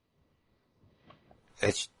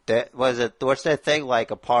 What's that thing,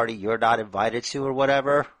 like a party you're not invited to or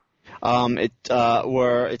whatever? It's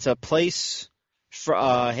a place,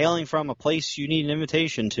 hailing from a place you need an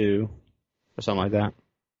invitation to, or something like that.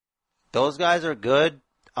 Those guys are good.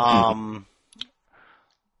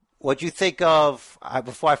 What'd you think of,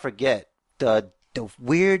 before I forget, the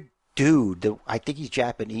weird dude, I think he's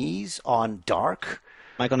Japanese, on Dark?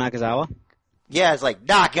 Michael Nakazawa? Yeah, it's like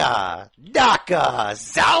Nakazawa,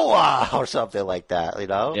 or something like that,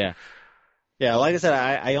 Yeah. Yeah, like I said,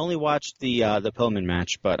 I only watched the Pillman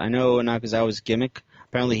match, but I know Nakazawa's gimmick.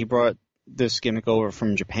 Apparently he brought this gimmick over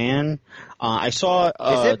from Japan. I saw...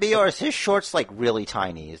 is it me, or is his shorts, like, really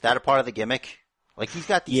tiny? Is that a part of the gimmick? Like, he's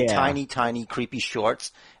got these tiny, tiny, creepy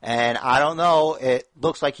shorts, and I don't know, it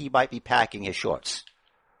looks like he might be packing his shorts.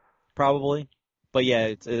 Probably. But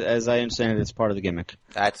yeah, as I understand it, it's part of the gimmick.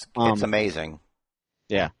 It's amazing.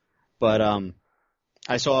 Yeah. But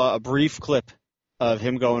I saw a brief clip of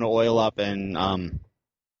him going to oil up and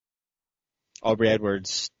Aubrey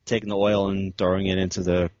Edwards taking the oil and throwing it into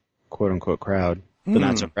the quote-unquote crowd. The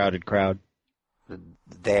not-so-crowded crowd.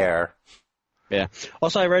 There. Yeah.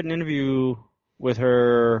 Also, I read an interview with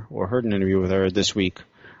her, or heard an interview with her this week.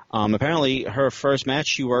 Apparently, her first match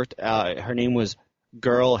she worked, her name was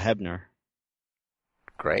Girl Hebner.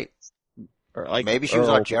 Great. Maybe she was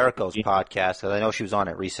on Jericho's podcast, because I know she was on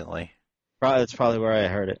it recently. That's probably where I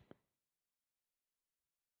heard it.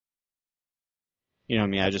 You know what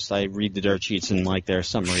I mean? I read the dirt sheets and, like, their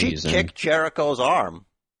summaries. She kicked Jericho's arm.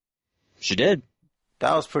 She did.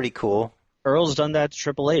 That was pretty cool. Earl's done that to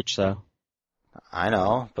Triple H, so. I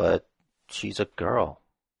know, but she's a girl.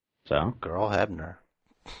 So? Girl Hebner.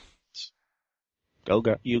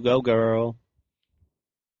 You go, girl.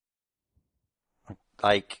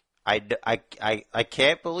 Like, I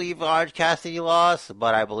can't believe Orange Cassidy lost,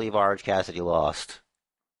 but I believe Orange Cassidy lost.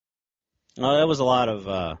 Well, that was a lot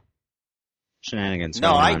of shenanigans.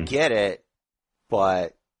 No, I get it,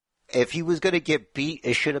 but if he was going to get beat,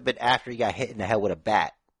 it should have been after he got hit in the head with a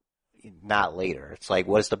bat, not later. It's like,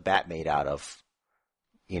 what is the bat made out of?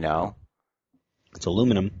 You know? It's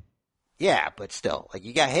aluminum. Yeah, but still, like,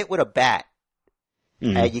 you got hit with a bat,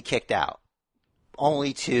 and you kicked out,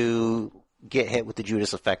 only to get hit with the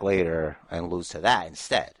Judas effect later and lose to that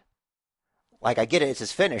instead. Like, I get it, it's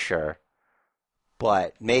his finisher,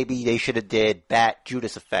 but maybe they should have did bat,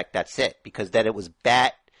 Judas effect, that's it, because then it was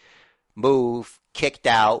bat, move, kicked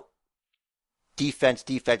out, defense,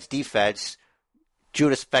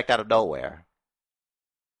 Judas effect out of nowhere.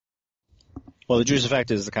 Well, the Judas effect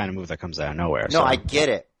is the kind of move that comes out of nowhere. No, so. I get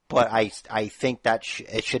it, but I think that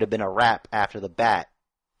it should have been a wrap after the bat,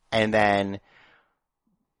 and then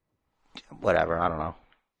whatever, I don't know.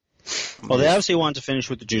 Well, they obviously wanted to finish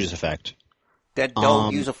with the Judas effect. Then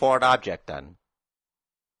don't use a foreign object then.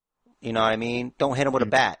 You know what I mean? Don't hit him with a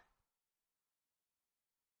bat.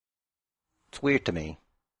 It's weird to me.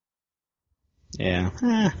 Yeah.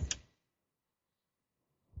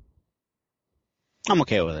 I'm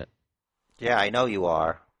okay with it. Yeah, I know you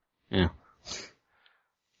are. Yeah.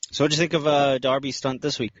 So what'd you think of Darby's stunt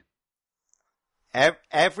this week?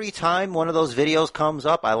 Every time one of those videos comes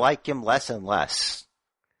up, I like him less and less.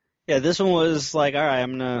 Yeah, this one was like, all right,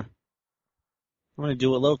 I'm I'm going to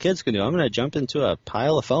do what little kids can do. I'm going to jump into a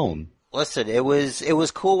pile of foam. Listen, it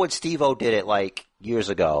was cool when Steve-O did it like years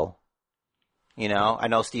ago. You know, I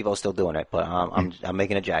know Steve-O's still doing it, but I'm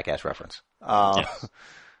making a Jackass reference. Yes.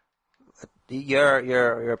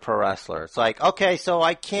 You're a pro wrestler. It's like, okay, so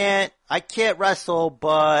I can't wrestle,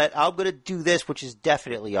 but I'm gonna do this, which is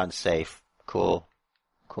definitely unsafe. Cool,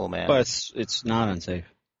 man. But it's not unsafe.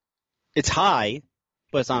 It's high,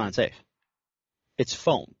 but it's not unsafe. It's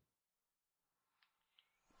foam.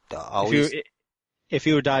 If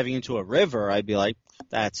you were diving into a river, I'd be like,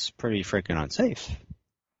 that's pretty freaking unsafe.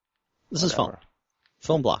 This is foam.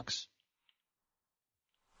 Foam blocks.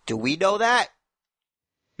 Do we know that?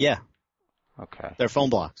 Yeah. Okay. They're foam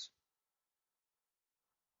blocks.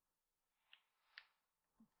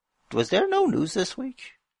 Was there no news this week?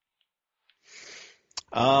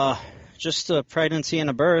 Just a pregnancy and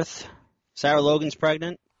a birth. Sarah Logan's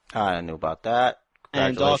pregnant. I knew about that.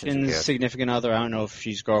 And Congratulations, Dawkins' Pierce. significant other, I don't know if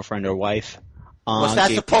she's girlfriend or wife. What's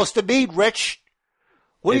that supposed to mean, Rich?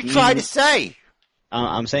 What are you trying to say?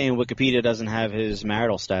 I'm saying Wikipedia doesn't have his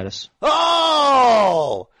marital status.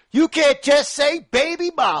 Oh! You can't just say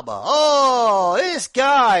baby mama. Oh, this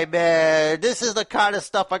guy, man. This is the kind of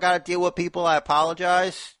stuff I gotta deal with, people. I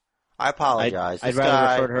apologize. I'd This rather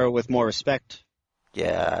guy, refer to her with more respect.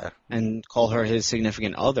 Yeah. And call her his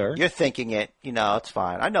significant other. You're thinking it. You know, it's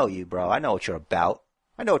fine. I know you, bro. I know what you're about.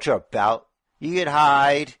 You can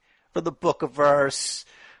hide from the book of verse.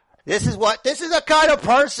 This is the kind of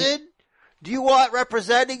person. Do you want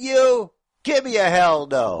representing you? Give me a hell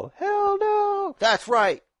no. Hell no. That's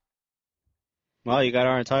right. Well, you got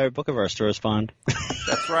our entire book of verse to respond.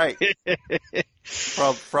 That's right.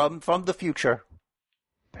 From the future.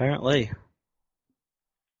 Apparently.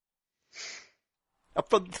 I'm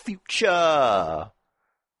from the future.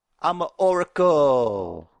 I'm an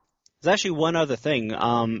oracle. There's actually one other thing.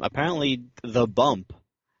 Apparently, The Bump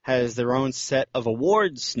has their own set of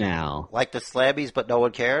awards now. Like the Slabbies, but no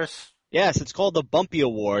one cares? Yes, it's called the Bumpy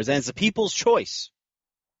Awards, and it's a people's choice.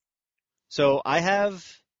 So I have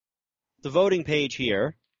the voting page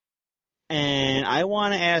here, and I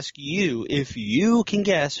want to ask you if you can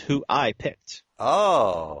guess who I picked.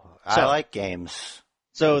 Oh, I like games.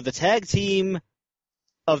 So the tag team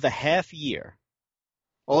of the half year.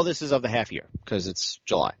 All this is of the half year, because it's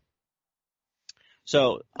July.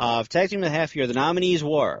 So, tag team of the half year, the nominees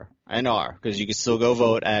were, and are, because you can still go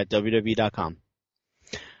vote at WWE.com.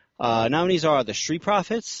 Nominees are the Street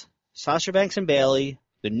Profits, Sasha Banks and Bayley,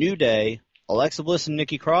 The New Day, Alexa Bliss and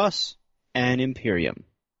Nikki Cross, and Imperium.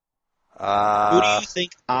 Who do you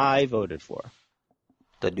think I voted for?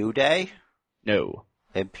 The New Day? No.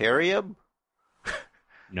 Imperium?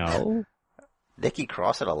 No. Nikki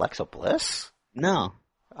Cross and Alexa Bliss? No.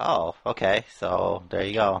 Oh, okay. So, there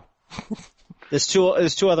you go. There's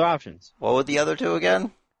two other options. What were the other two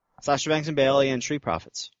again? Sasha Banks and Bayley and Street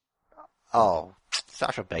Profits. Oh,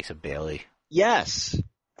 Sasha Banks and Bayley. Yes.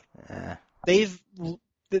 They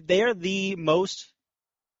are the most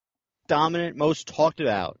dominant, most talked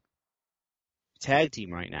about tag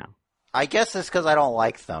team right now. I guess it's because I don't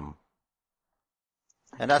like them.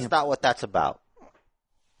 And that's not what that's about.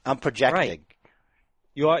 I'm projecting. Right.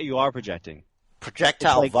 You are projecting.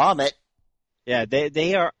 Projectile vomit. Yeah,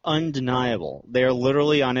 they are undeniable. They are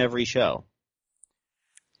literally on every show.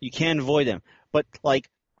 You can't avoid them. But when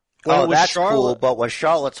it was that's Charlotte, cool, but when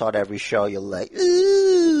Charlotte's on every show, you're like,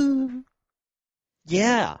 ooh.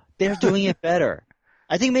 Yeah, they're doing it better.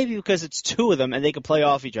 I think maybe because it's two of them and they can play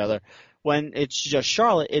off each other. When it's just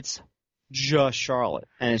Charlotte, it's just Charlotte.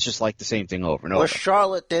 And it's just like the same thing over and over. With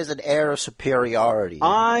Charlotte, there's an air of superiority.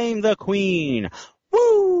 I'm the queen.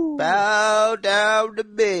 Woo! Bow down to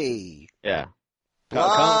me. Yeah.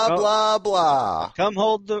 Blah, blah, blah. Come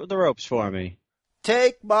hold the ropes for me.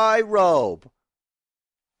 Take my robe.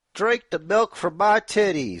 Drink the milk from my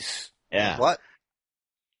titties. Yeah. What?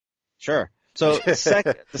 Sure. So the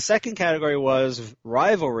second category was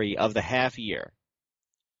rivalry of the half year.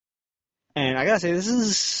 And I gotta say, this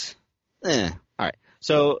is... Alright.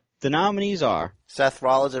 So the nominees are... Seth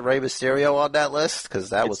Rollins and Rey Mysterio on that list?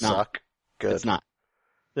 Because that would suck. Good. It's not.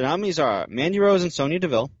 The nominees are Mandy Rose and Sonya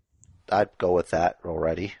Deville. I'd go with that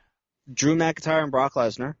already. Drew McIntyre and Brock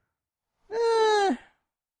Lesnar.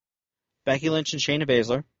 Becky Lynch and Shayna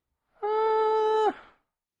Baszler.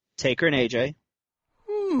 Taker and AJ.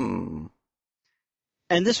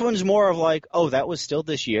 And this one's more of like, oh, that was still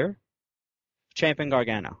this year? Ciampa and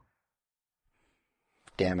Gargano.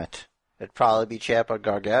 Damn it. It'd probably be Ciampa and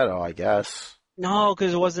Gargano, I guess. No,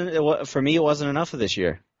 because for me, it wasn't enough of this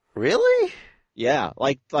year. Really? Yeah,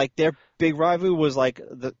 like their big rivalry was like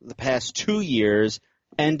the past 2 years,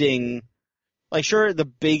 ending Like, sure, the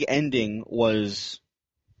big ending was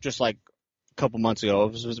just like a couple months ago.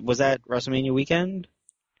 Was that WrestleMania weekend?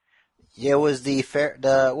 Yeah, it was the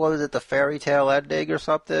what was it, the fairy tale ending or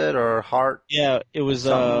something, or heart? Yeah, it was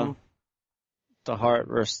something? the heart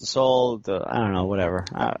versus the soul. I don't know, whatever.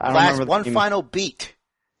 I don't Last remember. one final beat.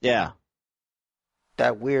 Yeah,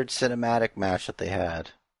 That weird cinematic match that they had.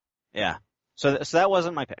 yeah. So that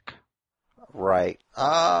wasn't my pick. Right.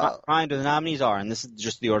 Ryan, the nominees are, and this is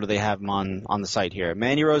just the order they have them on the site here: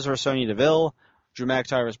 Mandy Rose versus Sonya Deville, Drew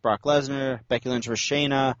McIntyre versus Brock Lesnar, Becky Lynch versus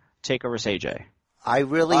Shayna, Taker versus AJ. I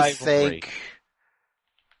really think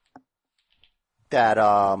that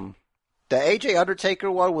the AJ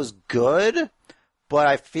Undertaker one was good, but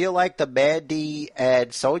I feel like the Mandy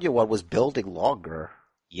and Sonya one was building longer.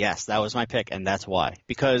 Yes, that was my pick, and that's why.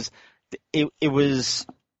 Because it was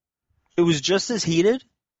just as heated,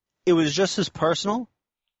 it was just as personal,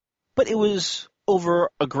 but it was over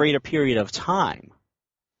a greater period of time.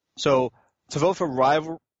 So to vote for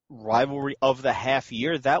rivalry of the half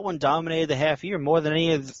year, that one dominated the half year more than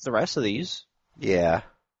any of the rest of these. Yeah.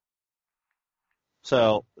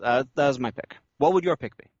 So that was my pick. What would your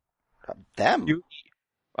pick be? Them.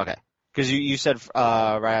 Okay. Because you said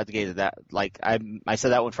right out the gate that like I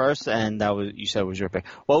said that one first, and you said was your pick.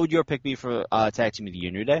 What would your pick be for Tag Team of the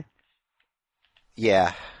Year, New Day?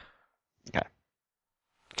 Yeah. Okay.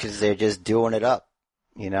 Because they're just doing it up,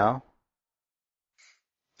 you know?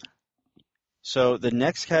 So the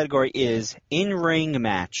next category is in-ring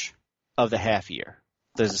match of the half year.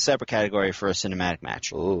 There's a separate category for a cinematic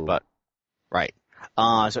match. Ooh. But right.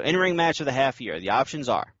 So in-ring match of the half year. The options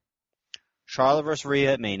are Charlotte versus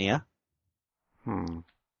Rhea at Mania.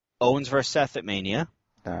 Owens versus Seth at Mania.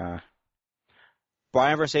 Bryan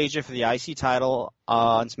versus AJ for the IC title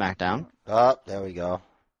on SmackDown. Oh, there we go.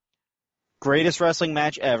 Greatest wrestling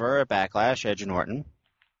match ever at Backlash, Edge and Orton.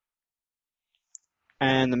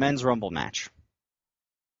 And the men's Rumble match.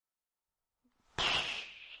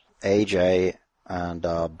 AJ and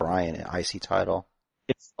Bryan IC title.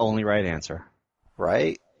 It's the only right answer.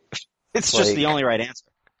 Right? It's just the only right answer.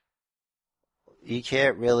 You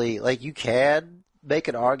can't really, you can make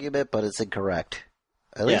an argument, but it's incorrect.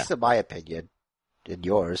 At least in my opinion. In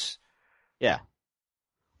yours. Yeah.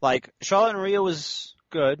 Like, Charlotte and Rhea was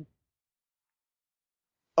good.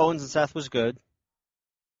 Owens and Seth was good.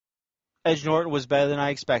 Edge and Orton was better than I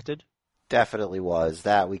expected. Definitely was.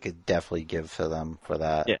 That we could definitely give to them for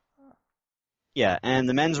that. Yeah. Yeah, and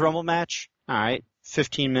the men's Rumble match, alright,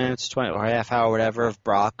 15 minutes, 20, or a half hour, whatever, of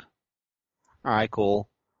Brock. Alright, cool.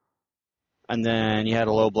 And then you had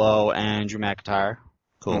a low blow and Drew McIntyre.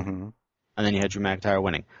 Cool. Mm-hmm. And then you had Drew McIntyre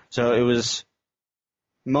winning. So it was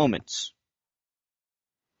moments.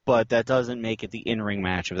 But that doesn't make it the in-ring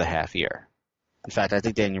match of the half year. In fact, I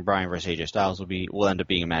think Daniel Bryan versus AJ Styles will end up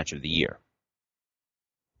being a match of the year.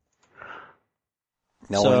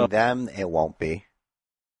 Knowing them, it won't be.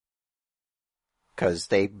 Because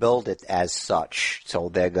they build it as such. So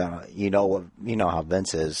they're gonna, you know how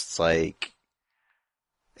Vince is. It's like,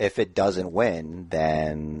 if it doesn't win,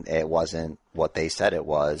 then it wasn't what they said it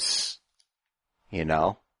was. You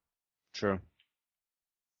know? True.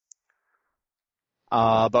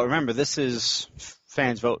 But remember, this is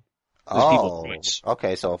fans vote. Oh,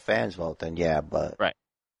 okay, so fans vote then, yeah, but... Right.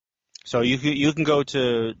 So you can go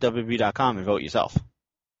to WWE.com and vote yourself.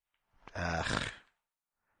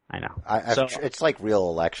 I know. It's like real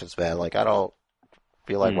elections, man. Like, I don't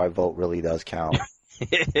feel like my vote really does count.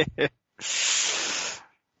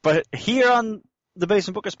 But here on the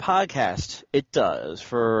Basement Bookers podcast, it does,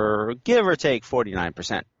 for give or take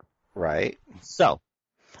 49%. Right. So,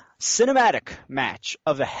 cinematic match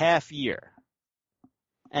of the half year.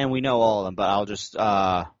 And we know all of them, but I'll just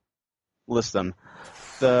list them.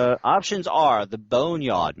 The options are the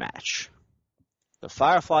Boneyard match, the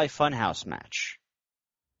Firefly Funhouse match,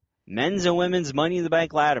 men's and women's Money in the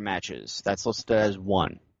Bank ladder matches. That's listed as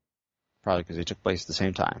one, probably because they took place at the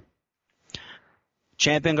same time.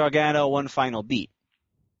 Champion Gargano, one final beat.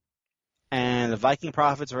 And the Viking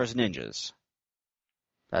Prophets versus Ninjas.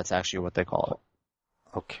 That's actually what they call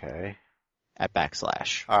it. Okay. At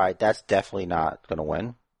Backslash. Alright, that's definitely not going to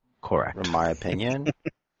win. Correct. In my opinion.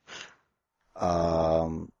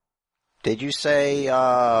 Did you say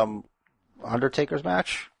Undertaker's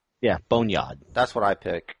match? Yeah, Boneyard. That's what I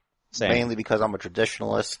pick. Same. Mainly because I'm a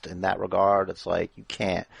traditionalist in that regard. It's like, you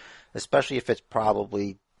can't. Especially if it's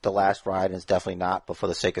probably the last ride, and it's definitely not, but for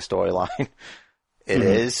the sake of storyline, it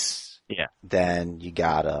is. Yeah. Then you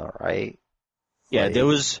gotta, right? Yeah, there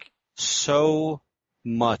was so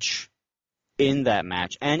much in that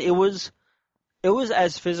match. And it was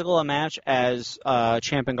as physical a match as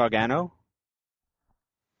Champion Gargano.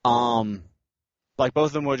 Like, both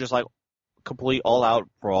of them were just, like, complete all-out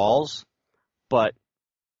brawls, but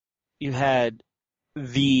you had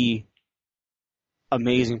the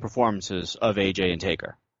amazing performances of AJ and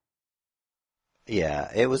Taker. Yeah,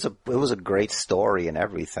 it was a great story and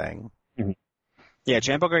everything. Mm-hmm. Yeah,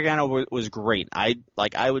 Ciampa Gargano was great. I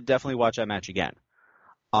would definitely watch that match again.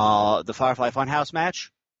 The Firefly Funhouse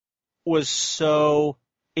match was so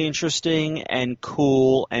interesting and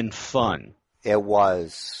cool and fun. It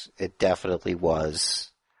was. It definitely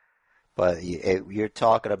was. But you're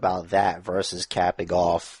talking about that versus capping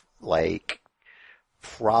off, like,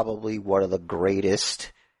 probably one of the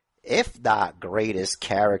greatest, if not greatest,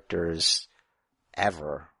 characters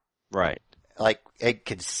ever. Right. Like,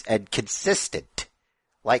 and consistent.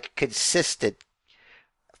 Like, consistent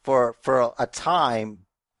for a time,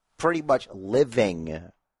 pretty much living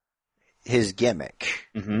his gimmick.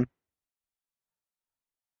 Mm-hmm.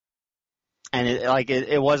 And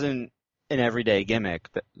it wasn't an everyday gimmick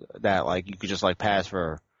that like you could just like pass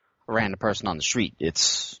for a random person on the street.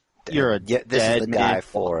 You're a this dead is the guy man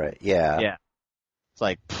for it. Yeah. Yeah. It's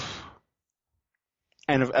like,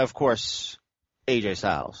 and of course, AJ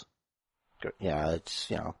Styles. Yeah,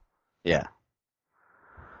 it's, you know. Yeah.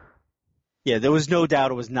 Yeah, there was no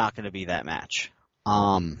doubt it was not going to be that match.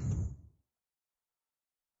 Yeah,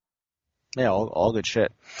 all good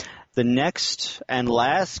shit. The next and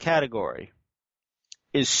last category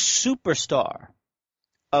is Superstar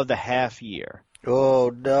of the Half Year. Oh,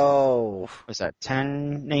 no. What's that,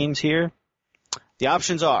 10 names here? The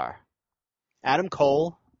options are Adam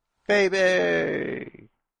Cole, Baby!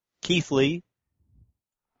 Keith Lee,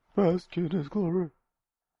 Basket is glory.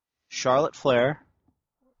 Charlotte Flair,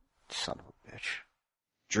 Son of a bitch.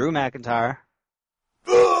 Drew McIntyre.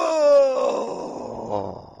 Oh!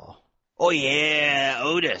 Oh yeah,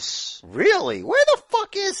 Otis. Really? Where the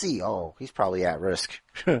fuck is he? Oh, he's probably at risk.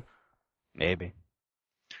 Maybe.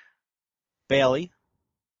 Bailey,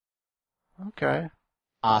 Okay.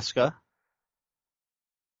 Asuka,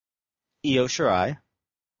 Io Shirai,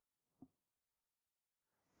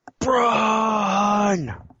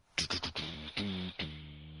 Braun,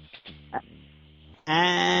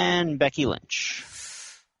 and Becky Lynch.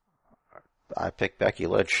 I picked Becky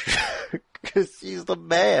Lynch because she's the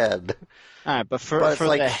man. All right, but for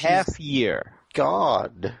like the she's half year,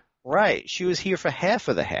 God. right? She was here for half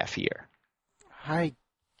of the half year. I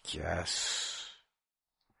guess.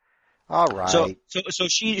 All right. So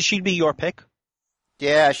she'd be your pick.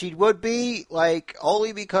 Yeah, she would be, like,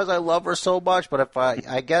 only because I love her so much, but if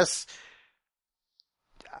I guess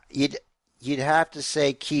you'd have to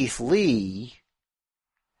say Keith Lee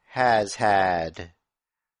has had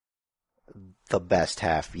the best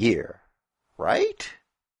half year, right?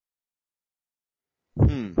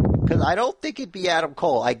 Because I don't think it'd be Adam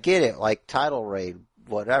Cole. I get it, like, title reign,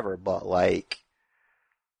 whatever, but, like,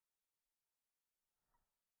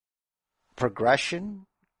 progression,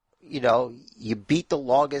 you know, you beat the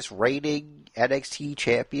longest reigning NXT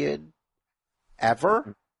champion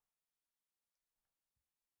ever,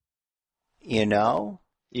 you know?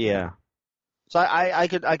 Yeah. So I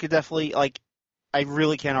could definitely, like, I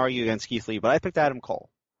really can't argue against Keith Lee, but I picked Adam Cole.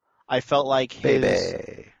 I felt like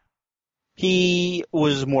he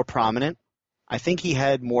was more prominent. I think he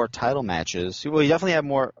had more title matches. Well, he definitely had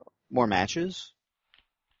more matches.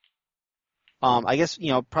 I guess,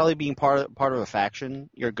 you know, probably being part of a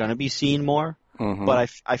faction, you're gonna be seen more. Mm-hmm.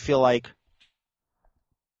 But I feel like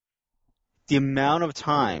the amount of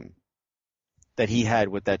time that he had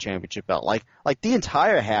with that championship belt, like the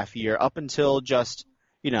entire half year up until just,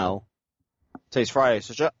 you know, today's Friday,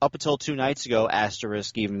 so up until 2 nights ago,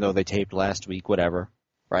 asterisk, even though they taped last week, whatever,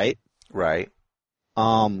 right? Right.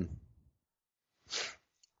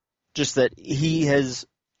 Just that he's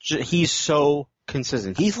so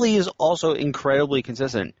consistent. Keith Lee is also incredibly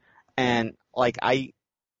consistent, and like I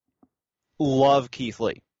love Keith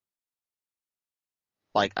Lee.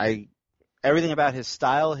 Like everything about his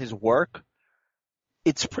style, his work,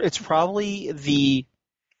 it's probably the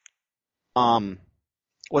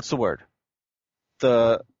what's the word?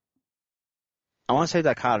 I want to say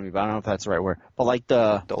dichotomy, but I don't know if that's the right word. But like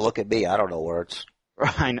don't look at me, I don't know words.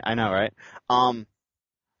 I know, right?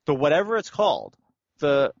 The whatever it's called,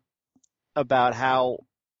 about how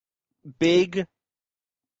big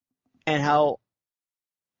and how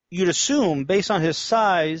you'd assume based on his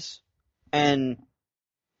size and,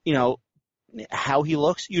 you know, how he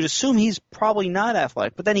looks, you'd assume he's probably not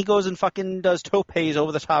athletic, but then he goes and fucking does topes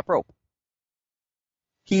over the top rope.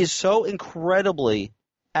 He is so incredibly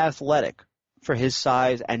athletic for his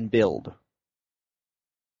size and build.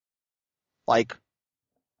 Like,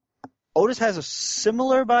 Otis has a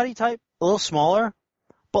similar body type, a little smaller,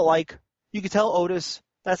 but like, you could tell Otis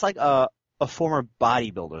that's like a former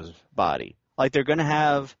bodybuilder's body. Like they're gonna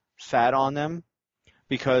have fat on them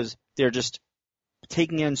because they're just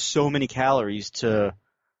taking in so many calories to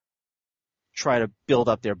try to build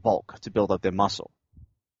up their bulk, to build up their muscle.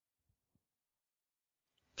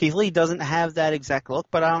 Keith Lee doesn't have that exact look,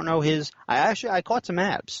 but I don't know his. I caught some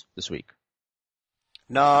abs this week.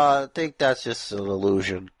 No, I think that's just an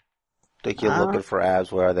illusion. I think you're looking for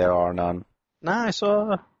abs where there are none. Nah, I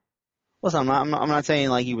saw. Listen, I'm not saying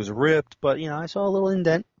like he was ripped, but I saw a little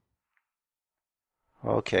indent.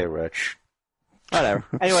 Okay, Rich. Whatever.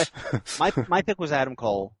 Anyway, my pick was Adam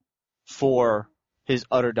Cole for his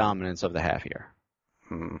utter dominance of the half year.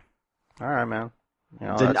 All right, man.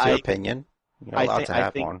 That's your opinion. You're allowed to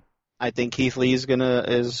have one. I think Keith Lee is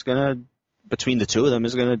gonna between the two of them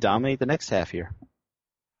is gonna dominate the next half year.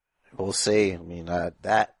 We'll see. I mean,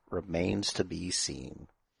 that remains to be seen.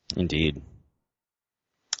 Indeed.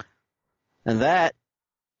 And that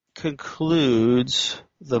concludes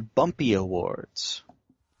the Bumpy Awards.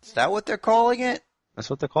 Is that what they're calling it? That's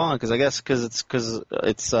what they're calling it, because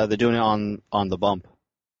they're doing it on the bump.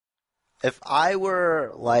 If I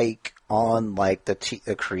were on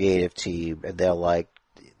the creative team and they're like,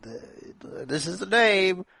 this is the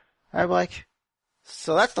name, I'm like,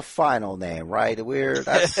 so that's the final name, right?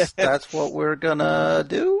 That's what we're gonna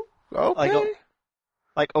do. Okay.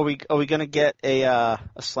 Are we gonna get a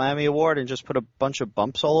Slammy award and just put a bunch of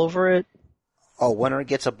bumps all over it? Oh, winner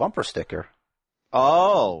gets a bumper sticker.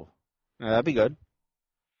 Oh, yeah, that'd be good.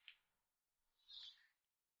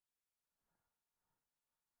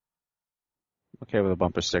 Okay with a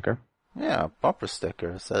bumper sticker. Yeah, bumper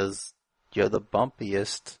sticker. It says you're the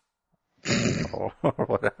bumpiest or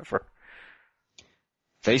whatever.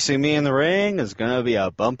 Facing me in the ring is gonna be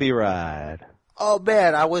a bumpy ride. Oh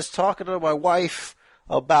man, I was talking to my wife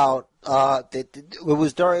about it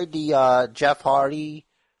was during the Jeff Hardy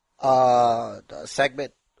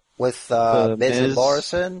segment with Miz and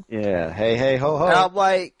Morrison. Yeah, hey ho ho. And I'm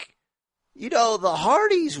like, the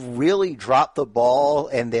Hardys really dropped the ball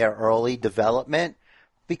in their early development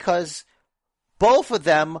because both of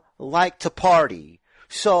them like to party.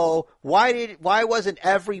 So why wasn't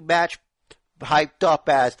every match hyped up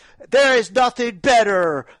as there is nothing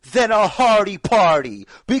better than a Hardy party?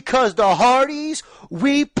 Because the Hardys,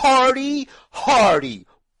 we party hardy.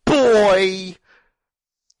 Boy.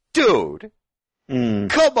 Dude.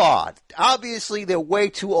 Come on. Obviously, they're way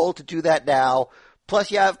too old to do that now.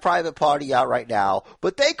 Plus, you have Private Party out right now.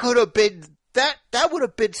 But they could have been that would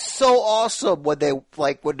have been so awesome when they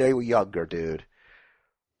were younger, dude.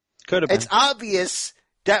 Could have been. It's obvious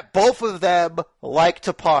that both of them like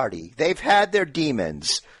to party. They've had their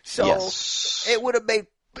demons. So yes. It would have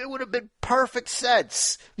been perfect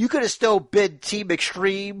sense. You could have still been Team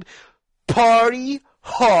Extreme party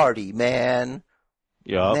hardy, man.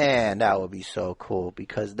 Yeah. Man, that would be so cool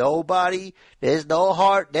because there's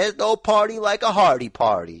no party like a Hardy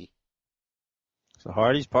party. So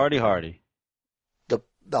Hardy's party hardy.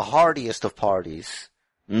 The hardiest of parties.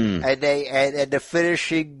 And the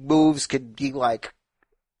finishing moves can be like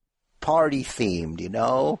party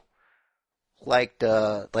themed, like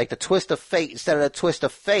the twist of fate. Instead of the twist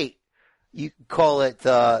of fate, you can call it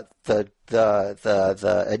the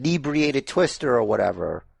inebriated twister or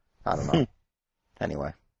whatever. I don't know.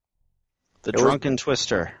 Anyway. The drunken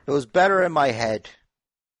twister. It was better in my head.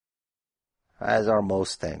 As are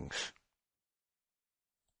most things.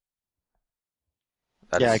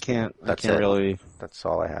 I can't really. That's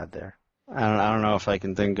all I had there. I don't know if I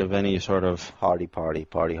can think of any sort of Hardy party.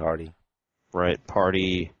 Right,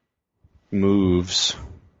 party moves.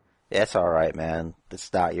 It's all right, man.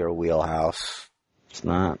 It's not your wheelhouse. It's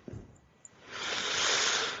not.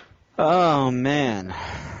 Oh man.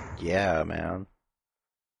 Yeah, man.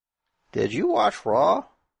 Did you watch Raw?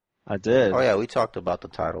 I did. Oh yeah, we talked about the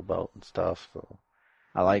title belt and stuff. So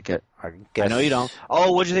I like it. I guess. I know you don't.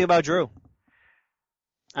 Oh, what'd you think about Drew?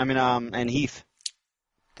 I mean, and Heath.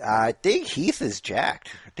 I think Heath is jacked.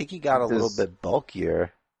 I think he got a little bit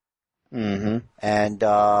bulkier. Mm-hmm. And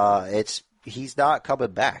he's not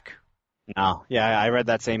coming back. No. Yeah, I read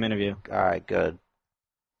that same interview. All right, good.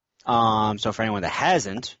 So for anyone that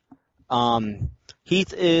hasn't,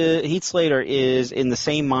 Heath Slater is in the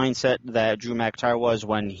same mindset that Drew McIntyre was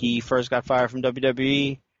when he first got fired from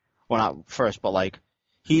WWE. Well, not first, but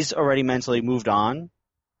he's already mentally moved on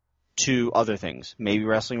to other things. Maybe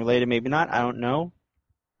wrestling related, maybe not. I don't know.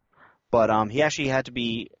 But he actually had to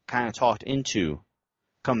be kind of talked into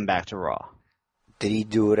coming back to Raw. Did he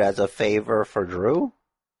do it as a favor for Drew?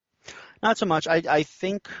 Not so much. I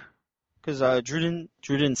think because Drew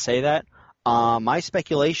didn't say that. My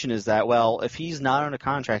speculation is that, well, if he's not on a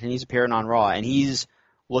contract and he's appearing on Raw and he's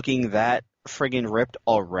looking that friggin' ripped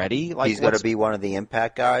already, like he's going to be one of the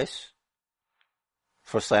Impact guys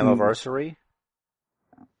for Slammiversary?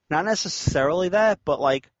 Not necessarily that, but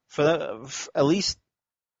like at least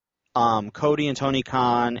Cody and Tony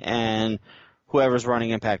Khan and whoever's running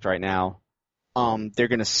Impact right now, they're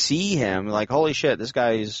going to see him like, holy shit, this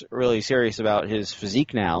guy's really serious about his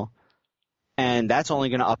physique now, and that's only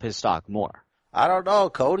going to up his stock more. I don't know.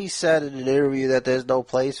 Cody said in an interview that there's no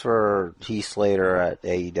place for Heath Slater at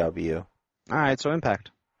AEW. All right, so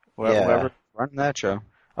Impact. Whoever's running that show.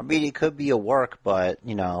 I mean, it could be a work, but,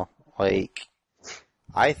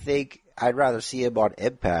 I think I'd rather see him on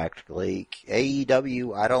Impact. Like,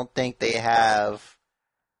 AEW, I don't think they have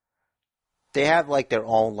like their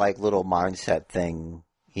own like little mindset thing,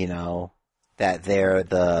 that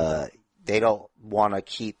they don't want to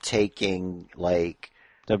keep taking like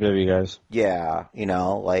WWE guys. Yeah,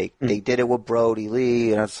 they did it with Brody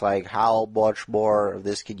Lee, and it's like, how much more of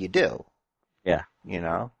this can you do? Yeah.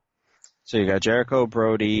 So you got Jericho,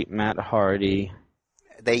 Brody, Matt Hardy.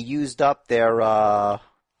 They used up their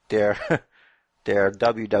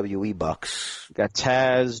WWE bucks. You got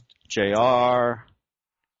Taz, JR.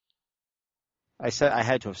 I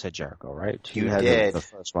had to have said Jericho, right? You did. The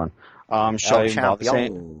first one. Should I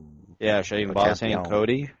even bother saying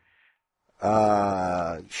Cody?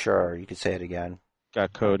 Sure, you could say it again.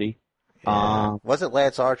 Got Cody. Yeah. Wasn't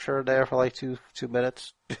Lance Archer there for like two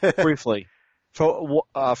minutes? Briefly.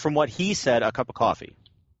 From what he said, a cup of coffee.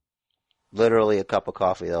 Literally a cup of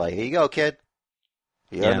coffee. They're like, here you go, kid.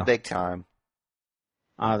 You're in the big time.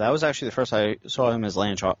 That was actually the first I saw him as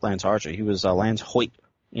Lance Archer. He was Lance Hoyt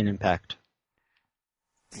in Impact.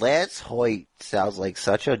 Lance Hoyt sounds like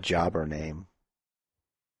such a jobber name.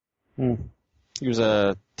 He was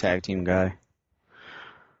a tag team guy.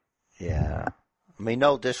 Yeah. I mean,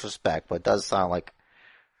 no disrespect, but it does sound like...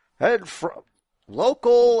 And from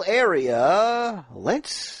local area,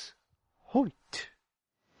 Lance Hoyt.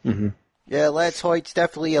 Mm-hmm. Yeah, Lance Hoyt's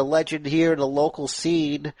definitely a legend here in the local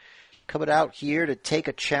scene. Coming out here to take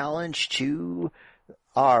a challenge to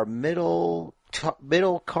our middle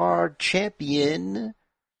card champion,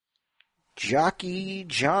 Jockey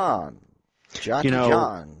John.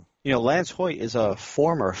 John. Lance Hoyt is a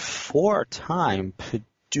former 4-time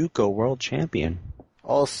Paducah World Champion.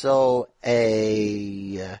 Also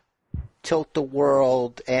a Tilt the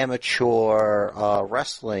World amateur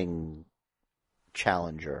wrestling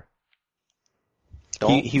challenger.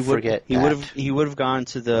 He would have gone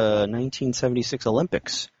to the 1976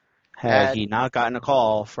 Olympics had he not gotten a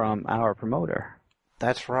call from our promoter.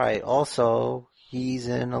 That's right. Also, he's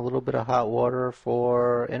in a little bit of hot water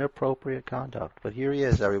for inappropriate conduct. But here he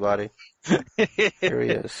is, everybody. Here he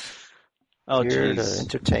is. Oh, here geez. to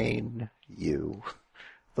entertain you,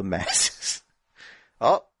 the masses.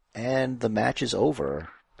 Oh, and the match is over.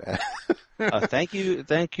 Thank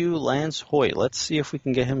you, Lance Hoyt. Let's see if we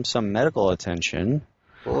can get him some medical attention.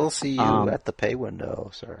 We'll see you at the pay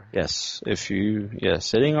window, sir. Yes,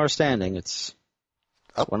 sitting or standing, it's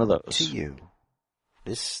one of those. To you.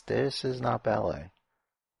 This is not ballet.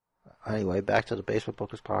 Anyway, back to the Basement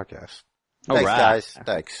Bookers podcast. Thanks, guys.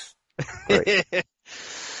 Thanks. Great.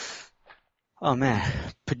 Oh man,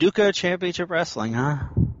 Paducah Championship Wrestling, huh?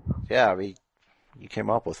 Yeah, I mean, you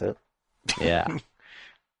came up with it. Yeah.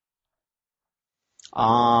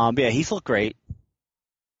 Yeah, he's looked great.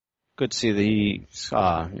 Good to see that he's,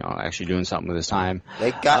 actually doing something with his time.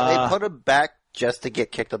 They put him back just to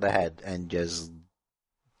get kicked on the head and just,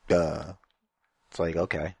 it's like,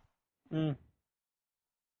 okay.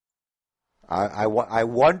 I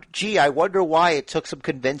wonder why it took some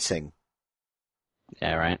convincing.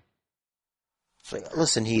 Yeah, right. It's like,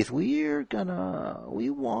 listen, Heath, we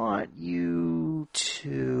want you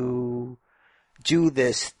to do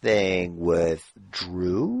this thing with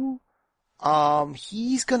Drew.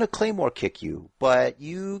 He's gonna Claymore kick you, but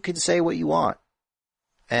you can say what you want.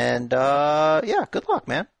 And, yeah, good luck,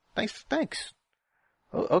 man. Thanks.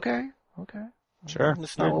 Okay. Sure.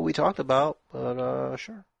 That's not what we talked about, but,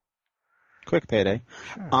 sure. Quick payday.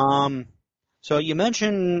 Sure. So you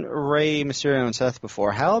mentioned Rey Mysterio and Seth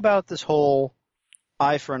before. How about this whole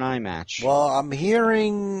eye for an eye match? Well, I'm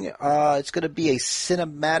hearing, it's gonna be a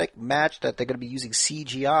cinematic match that they're gonna be using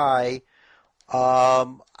CGI.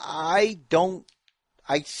 I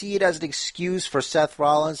see it as an excuse for Seth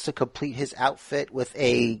Rollins to complete his outfit with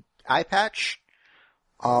a eye patch.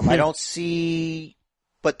 I don't see,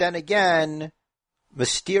 but then again,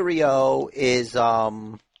 Mysterio is,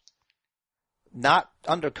 not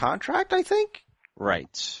under contract, I think.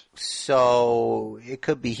 Right. So, it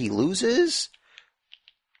could be he loses.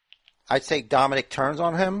 I'd say Dominic turns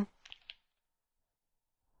on him.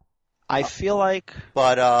 I feel like...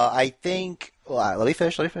 But I think... Well, let me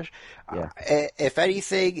finish. Yeah. If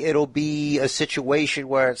anything, it'll be a situation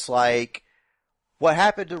where it's like, what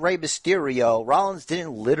happened to Rey Mysterio? Rollins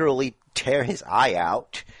didn't literally tear his eye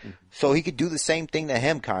out, so he could do the same thing to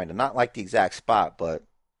him, kind of. Not like the exact spot, but,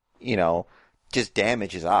 just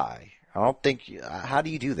damage his eye. I don't think... How do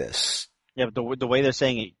you do this? Yeah, but the way they're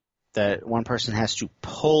saying it, that one person has to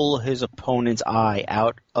pull his opponent's eye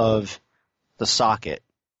out of the socket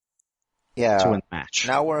to win the match.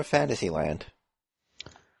 Now we're in fantasy land.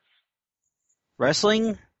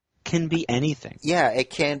 Wrestling can be anything. Yeah, it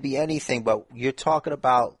can be anything, but you're talking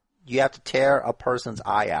about you have to tear a person's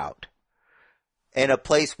eye out in a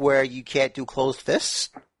place where you can't do closed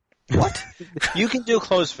fists? What? You can do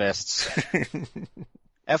closed fists.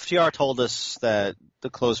 FTR told us that the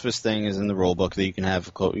closed fist thing is in the rule book, that you can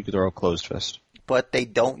throw a closed fist. But they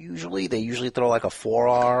don't usually. They usually throw like a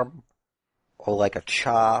forearm or like a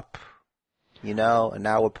chop, and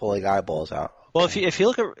now we're pulling eyeballs out. Well, if you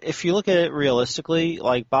look at it realistically,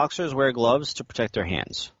 like boxers wear gloves to protect their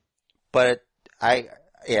hands. But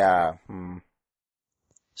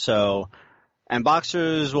So, and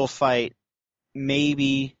boxers will fight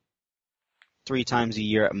maybe 3 times a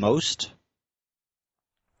year at most.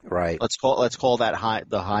 Right. Let's call that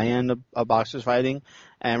the high end of boxers fighting,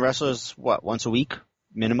 and wrestlers once a week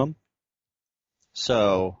minimum.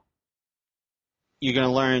 So you're going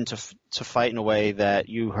to learn to fight in a way that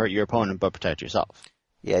you hurt your opponent but protect yourself.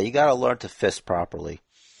 Yeah, you got to learn to fist properly.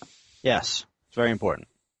 Yes, it's very important.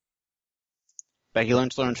 Becky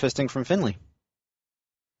Lynch learned fisting from Finlay.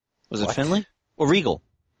 Was it Finlay or Regal?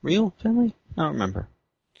 Regal, Finlay? I don't remember.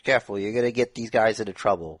 Careful, you're going to get these guys into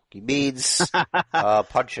trouble. He means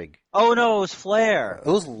punching. Oh, no, it was Flair. It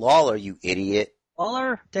was Lawler, you idiot.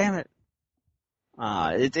 Lawler? Damn it.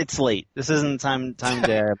 It's late. This isn't time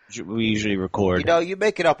to we usually record. You're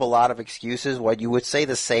making up a lot of excuses when you would say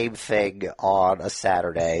the same thing on a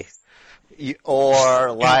Saturday.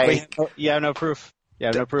 Or like... You have no proof. You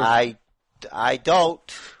have no proof. I don't.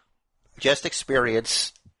 Just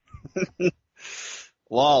experience.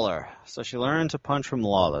 Lawler. So she learned to punch from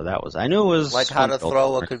Lawler. I knew it was... Like how to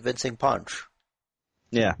throw a convincing punch.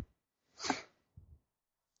 Yeah.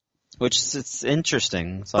 Which it's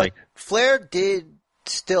interesting. It's like... Flair did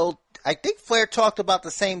still... I think Flair talked about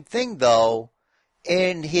the same thing, though,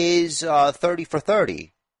 in his 30 for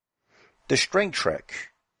 30. The string trick.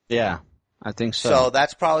 Yeah, I think so. So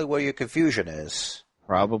that's probably where your confusion is.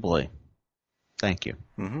 Probably. Thank you.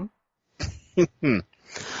 Mm-hmm.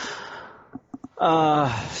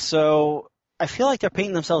 So I feel like they're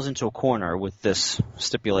painting themselves into a corner with this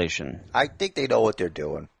stipulation. I think they know what they're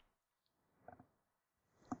doing.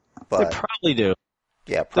 But, they probably do.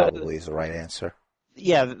 Yeah, probably is the right answer.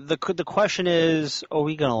 Yeah, the question is, are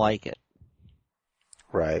we going to like it?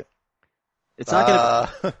 Right. It's not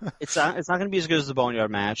going to. It's not going to be as good as the Boneyard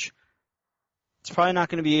match. It's probably not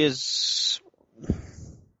going to be as.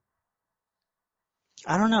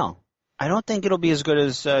 I don't know. I don't think it'll be as good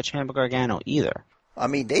as Ciampa Gargano either. I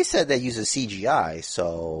mean, they said they use a CGI,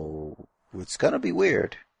 so it's going to be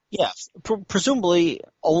weird. Yeah, presumably,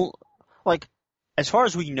 like as far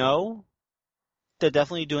as we know, they're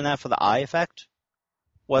definitely doing that for the eye effect.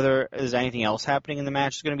 Whether there's anything else happening in the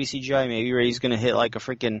match is going to be CGI. Maybe Ray's going to hit like a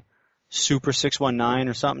freaking Super 619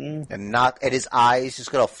 or something. And his eyes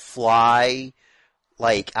just going to fly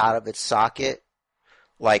like out of its socket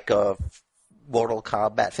like a Mortal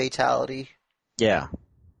Kombat fatality. Yeah.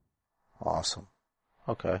 Awesome.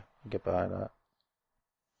 Okay. I'll get behind that.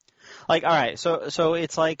 Like, all right. So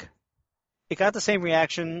it's like, it got the same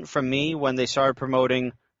reaction from me when they started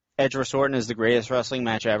promoting Edge vs. Orton as the greatest wrestling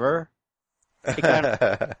match ever.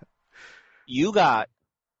 You got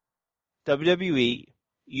WWE.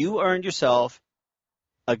 You earned yourself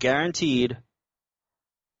a guaranteed,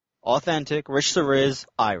 authentic, Rich the Riz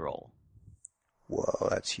eye roll. Whoa,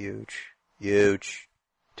 that's huge. Huge.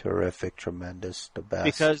 Terrific. Tremendous. The best.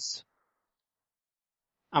 Because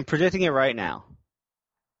I'm predicting it right now.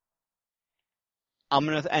 I'm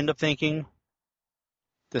going to end up thinking,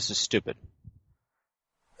 this is stupid.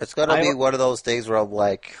 It's going to be one of those things where I'm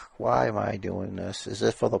like, why am I doing this? Is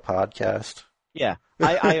this for the podcast? Yeah.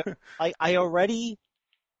 I already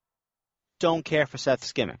don't care for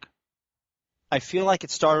Seth's gimmick. I feel like it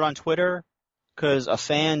started on Twitter because a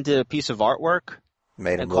fan did a piece of artwork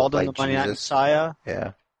and called him like the Monday Night Messiah.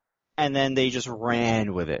 Yeah. And then they just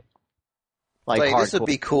ran with it. Like this would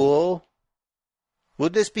be cool.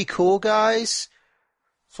 Would this be cool, guys?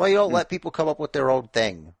 That's why you don't let people come up with their own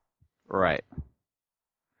thing. Right.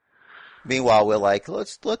 Meanwhile, we're like,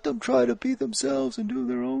 let's let them try to be themselves and do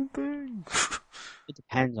their own thing. It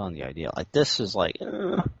depends on the idea. Like, this is like...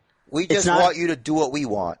 We just want you to do what we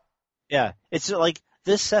want. Yeah, it's like,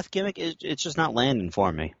 this Seth gimmick, it's just not landing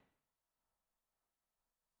for me.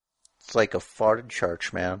 It's like a fart in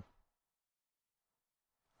church, man.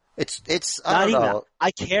 It's I Not don't even know. that.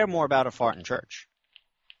 I care more about a fart in church.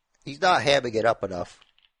 He's not hamming it up enough,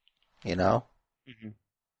 you know? Mm-hmm.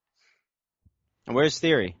 And where's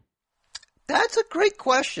Theory? That's a great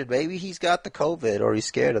question. Maybe he's got the COVID or he's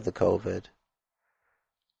scared of the COVID.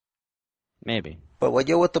 Maybe. But when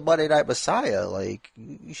you're with the Monday Night Messiah, like,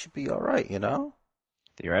 you should be all right, you know?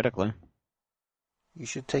 Theoretically. You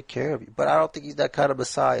should take care of you. But I don't think he's that kind of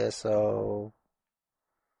Messiah, so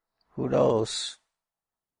who knows?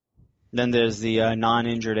 Then there's the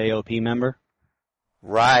non-injured AOP member.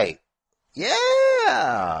 Right.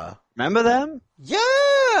 Yeah. Remember them?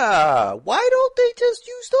 Yeah. Why don't they just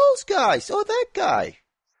use those guys or that guy?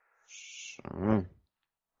 Mm.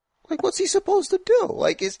 Like, what's he supposed to do?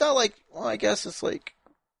 Like, it's not like, well, I guess it's like,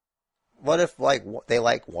 what if, like, they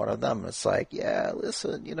like one of them? It's like, yeah,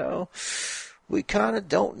 listen, you know, we kind of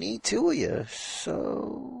don't need two of you,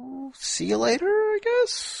 so see you later, I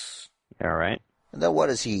guess. All right. And then what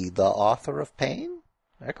is he, the author of pain?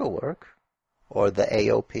 That could work. Or the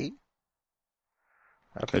AOP?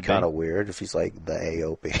 That'd be kind of weird if he's like the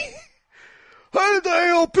AOP. Hey,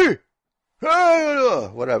 the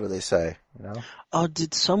AOP! Whatever they say, you know? Oh,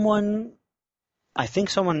 did someone... I think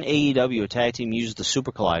someone in AEW, a tag team, used the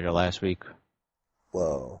Super Collider last week.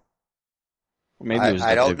 Whoa. Or maybe it was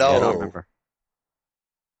I don't WWE, know. I don't remember.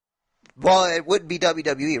 Well, it wouldn't be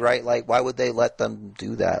WWE, right? Like, why would they let them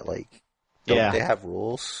do that? Like, don't they have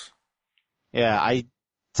rules? Yeah, I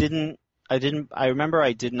remember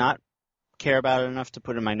I did not care about it enough to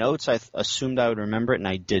put in my notes. I assumed I would remember it, and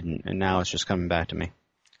I didn't, and now it's just coming back to me.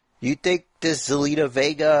 You think this Zelina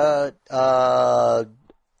Vega,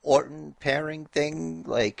 Orton pairing thing,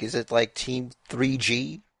 like, is it like Team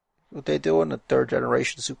 3G? What they doing? The third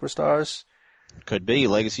generation superstars? Could be.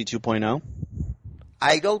 Legacy 2.0?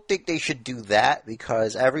 I don't think they should do that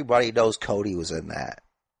because everybody knows Cody was in that.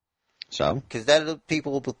 So? Because then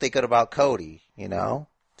people will be thinking about Cody, you know?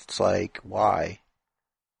 It's like, why?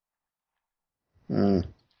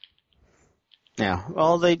 Yeah,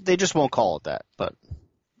 well, they just won't call it that, but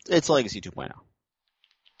it's Legacy 2.0.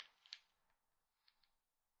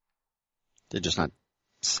 They're just not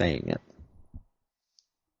saying it.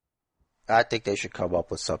 I think they should come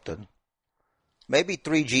up with something. Maybe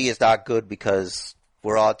 3G is not good because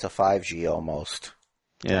we're on to 5G almost.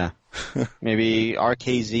 Yeah. Maybe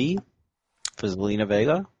RKZ for Zelina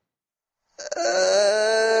Vega?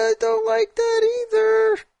 I don't like that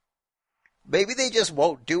either. Maybe they just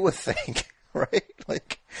won't do a thing, right?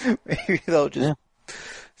 Like, maybe they'll just...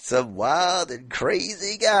 Some wild and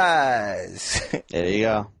crazy guys. There you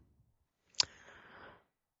go.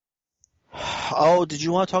 Oh, did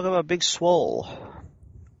you want to talk about Big Swole?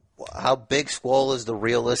 How Big Swole is the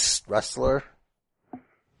realest wrestler?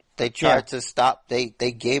 They tried to stop. They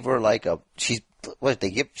gave her like a she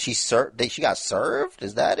got served.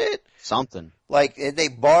 Is that it? Something. Like they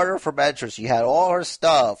barred her from entrance. She had all her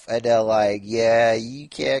stuff, and they're like, "Yeah, you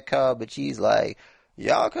can't come." And she's like,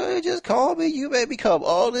 "Y'all could just call me. You made me come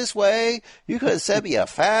all this way. You could send me a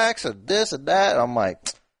fax and this and that." And I'm like,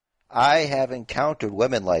 I have encountered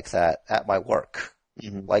women like that at my work.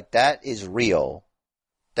 Mm-hmm. Like, that is real.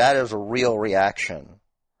 That is a real reaction.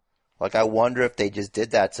 Like, I wonder if they just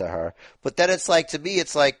did that to her. But then it's like, to me,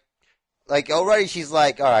 it's like already she's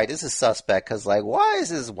like, all right, this is suspect. Because, like, why is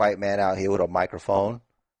this white man out here with a microphone?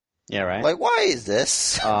 Yeah, right. Like, why is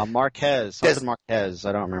this? Marquez. Something Marquez.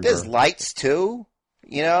 I don't remember. There's lights, too.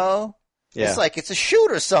 You know? Yeah. It's like, it's a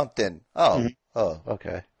shoot or something. Oh,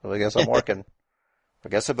 okay. Well, I guess I'm working. I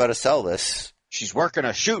guess I better sell this. She's working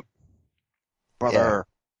a shoot, brother.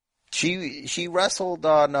 Yeah. She wrestled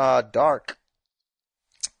on Dark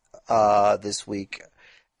this week,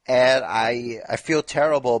 and I feel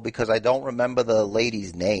terrible because I don't remember the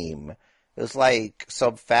lady's name. It was like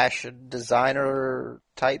some fashion designer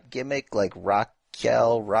type gimmick, like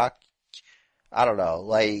Raquel. I don't know.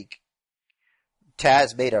 Like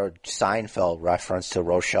Taz made a Seinfeld reference to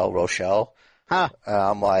Rochelle. Huh.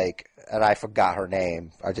 I'm like, and I forgot her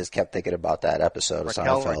name. I just kept thinking about that episode of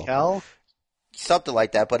Seinfeld. Raquel? Something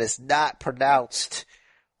like that, but it's not pronounced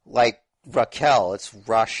like Raquel. It's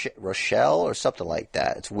Rochelle or something like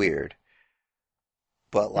that. It's weird.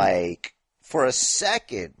 But like, for a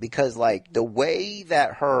second, because like the way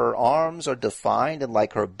that her arms are defined and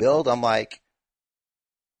like her build, I'm like,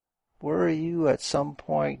 were you at some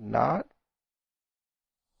point not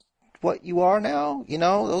what you are now? You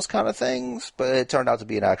know, those kind of things. But it turned out to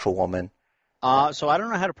be an actual woman. So I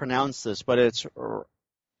don't know how to pronounce this, but it's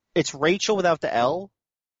Rachel without the L,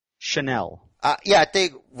 Chanel. Yeah, I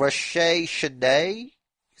think Roche Shanae,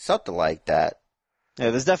 something like that.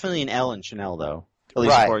 Yeah, there's definitely an L in Chanel, though. At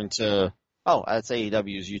least according to... Oh, that's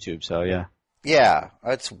AEW's YouTube, so yeah. Yeah,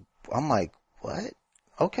 I'm like, what?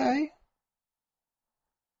 Okay.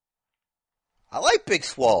 I like Big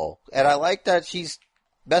Swole, and I like that she's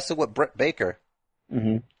messing with Britt Baker.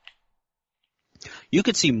 Mm-hmm. You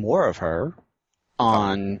could see more of her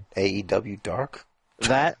on... AEW Dark?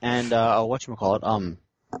 That and, whatchamacallit,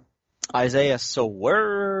 Isaiah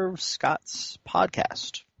Swerve Scott's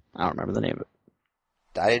podcast. I don't remember the name of it.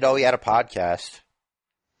 I didn't know he had a podcast.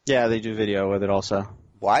 Yeah, they do video with it also.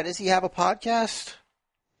 Why does he have a podcast?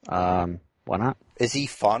 Why not? Is he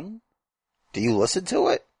fun? Do you listen to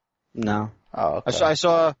it? No. Oh, okay. I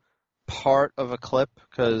saw part of a clip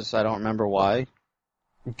because I don't remember why.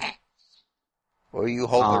 Were you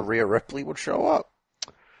hoping Rhea Ripley would show up?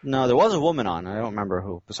 No, there was a woman on. I don't remember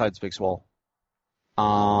who, besides Big Swole.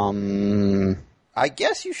 I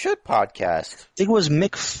guess you should podcast. I think it was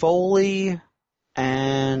Mick Foley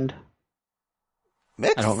and...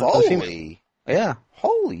 Mick Foley? Yeah.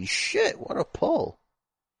 Holy shit, what a pull.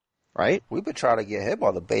 Right? We've been trying to get him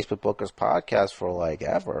on the Basement Bookers podcast for like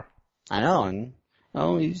ever. I know, and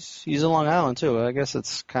he's in Long Island too. I guess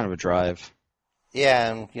it's kind of a drive.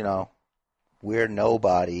 Yeah, and you know, we're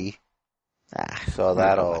nobody. So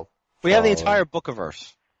that'll... We have the entire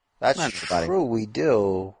Bookiverse. That's true, we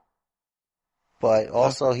do. But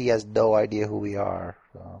also he has no idea who we are.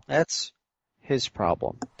 So. That's his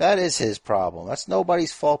problem. That is his problem. That's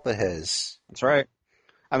nobody's fault but his. That's right.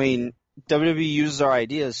 I mean, WWE uses our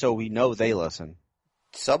ideas so we know they listen.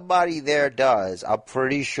 Somebody there does. I'm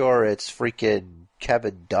pretty sure it's freaking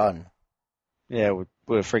Kevin Dunn. Yeah, with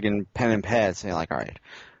a freaking pen and pad saying like, all right,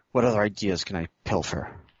 what other ideas can I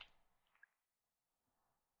pilfer?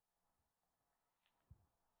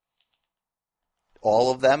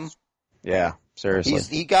 All of them? Yeah, seriously.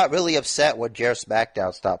 He got really upset when Jer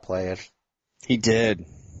Smackdown stopped playing. He did.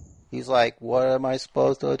 He's like, what am I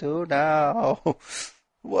supposed to do now?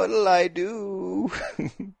 What'll I do?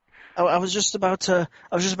 I was just about to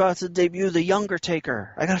debut the younger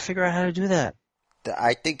Taker. I gotta figure out how to do that.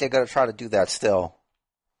 I think they're gonna try to do that still.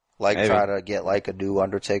 Like, maybe. Try to get like a new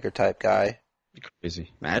Undertaker type guy.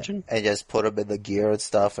 Crazy. Imagine. And just put him in the gear and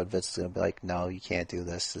stuff, and Vince is gonna be like, no, you can't do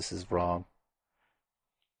this. This is wrong.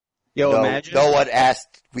 Imagine. No one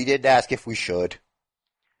asked. We didn't ask if we should.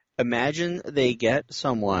 Imagine they get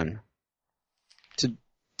someone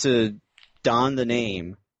to don the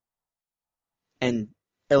name, and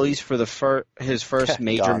at least for his first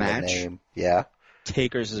major match,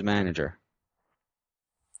 Taker's his manager.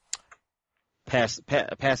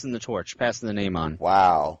 Passing the torch, passing the name on.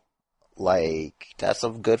 Wow. Like, that's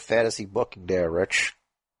some good fantasy booking there, Rich.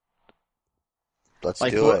 Let's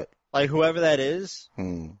do it. Like, whoever that is,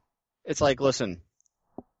 it's like, listen,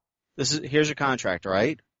 here's your contract, all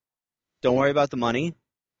right? Don't worry about the money,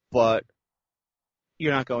 but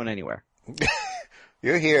you're not going anywhere.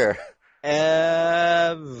 You're here.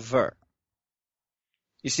 Ever.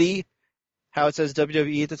 You see how it says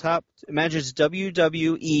WWE at the top? Imagine it's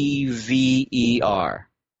WWEVER.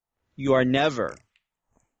 You are never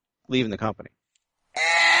leaving the company.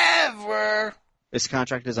 Ever. This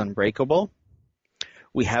contract is unbreakable.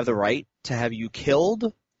 We have the right to have you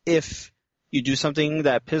killed if you do something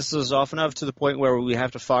that pisses us off enough to the point where we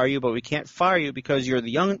have to fire you, but we can't fire you because you're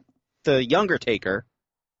the younger Taker.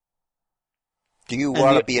 Do you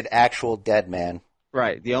want to be an actual dead man?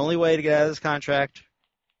 Right. The only way to get out of this contract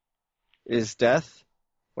is death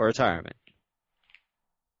or retirement.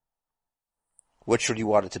 Which would you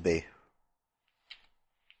want it to be?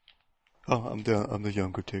 Oh, I'm the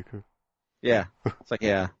younger Taker. Yeah. It's like,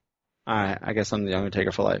 yeah. Alright, I guess I'm the younger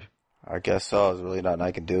Taker for life. I guess so. There's really nothing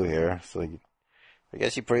I can do here. So I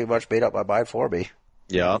guess you pretty much made up my mind for me.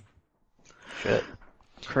 Yep. Shit.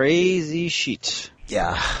 Crazy sheet.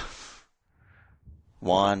 Yeah.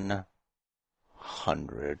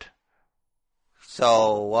 100.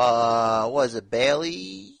 So, was it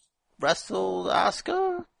Bayley wrestled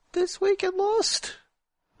Asuka this week and lost?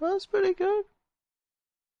 That was pretty good.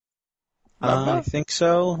 I think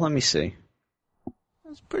so. Let me see.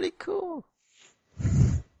 That's pretty cool.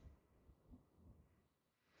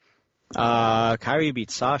 Kyrie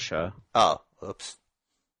beat Sasha. Oh, oops.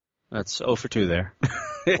 That's 0 for 2 there.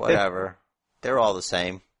 Whatever. They're all the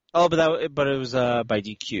same. Oh, but it was by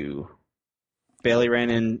DQ. Bayley ran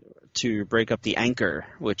in to break up the anchor,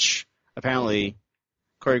 which apparently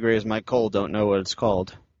Corey Graves and Mike Cole don't know what it's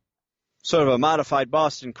called. sort of a modified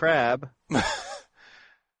Boston crab. It's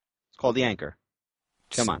called the Anchor.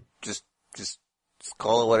 Come on. Just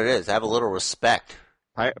call it what it is. Have a little respect.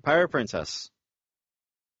 Pirate Princess.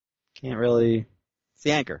 Can't really... It's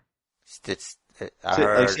the Anchor. I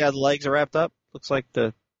heard... See how the legs are wrapped up? Looks like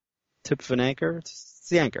the tip of an anchor. It's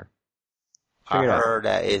the Anchor. I heard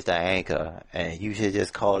that is the anchor, and you should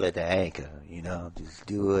just call it the anchor. You know, just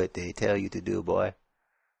do what they tell you to do, boy.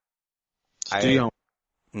 Just do your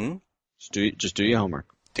homework. Just do your homework.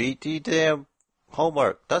 Do your damn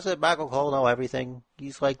homework. Doesn't Michael Cole know everything?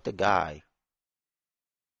 He's like the guy.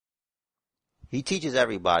 He teaches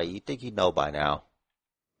everybody. You think he'd know by now.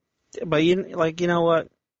 But you know what?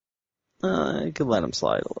 You could let him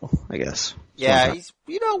slide a little, I guess. Yeah,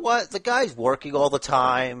 you know what? The guy's working all the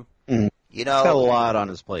time. Mm-hmm. You know, he's got a lot on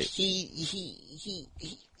his plate.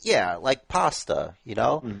 Yeah, like pasta, you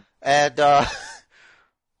know? Mm. And,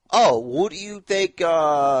 what do you think,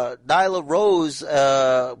 Nyla Rose,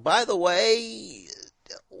 by the way,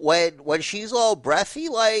 when she's all breathy,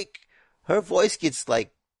 like, her voice gets,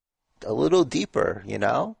 like, a little deeper, you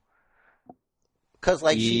know? Cause,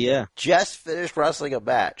 like, she just finished wrestling a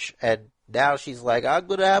match, and now she's like, I'm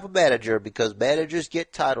gonna have a manager, because managers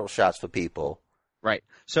get title shots for people. Right.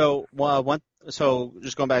 So, so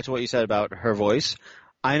just going back to what you said about her voice,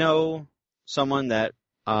 I know someone that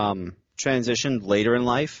transitioned later in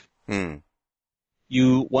life. After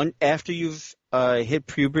you've hit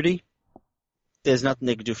puberty, there's nothing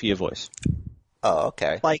they could do for your voice. Oh,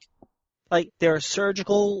 okay. Like there are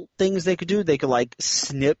surgical things they could do. They could like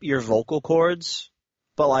snip your vocal cords,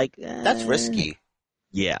 but like that's risky.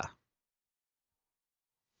 Yeah.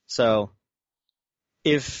 So,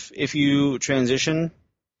 if you transition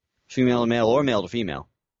female to male or male to female,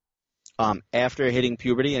 after hitting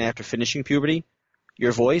puberty and after finishing puberty,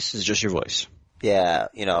 your voice is just your voice. Yeah,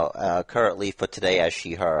 you know, currently for today as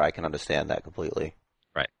she, her, I can understand that completely.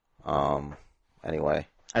 Right. Anyway.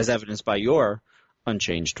 As evidenced by your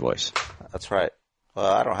unchanged voice. That's right.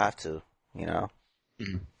 Well, I don't have to, you know.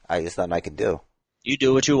 Mm-hmm. There's nothing I can do. You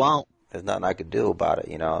do what you want. There's nothing I can do about it,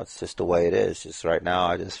 you know. It's just the way it is. Just right now,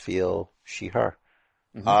 I just feel she, her.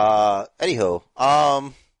 Mm-hmm.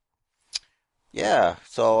 Anywho, yeah,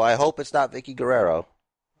 so I hope it's not Vicky Guerrero.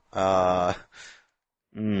 And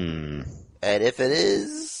if it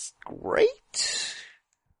is, great.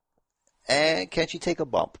 And can she take a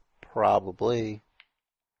bump? Probably.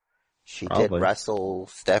 She did wrestle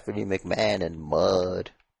Stephanie McMahon in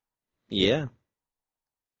mud. Yeah.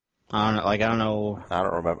 I don't know. I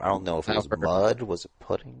don't remember. I don't know if it was mud. Was it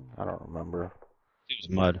pudding? I don't remember. It was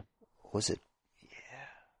mud. Was it? Yeah.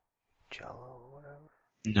 Jello or whatever?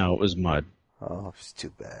 No, it was mud. Oh, it's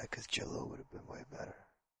too bad, because Jello would have been way better.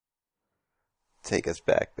 Take us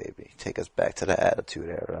back, baby. Take us back to the Attitude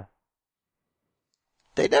Era.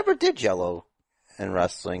 They never did Jello in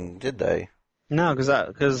wrestling, did they? No,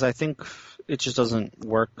 because I think it just doesn't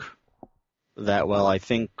work that well. I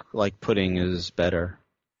think, like, pudding is better.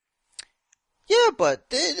 Yeah,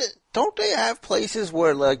 but don't they have places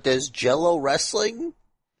where, like, there's Jello wrestling?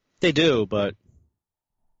 They do, but...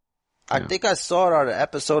 I think I saw it on an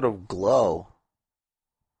episode of Glow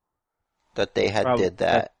that they did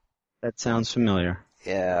that. That sounds familiar.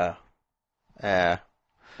 Yeah.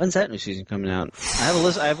 When's that new season coming out? I have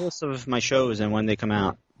a list of my shows and when they come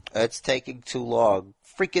out. It's taking too long.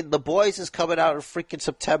 Freaking The Boys is coming out in freaking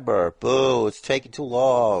September. Boo, it's taking too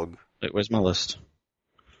long. Wait, where's my list?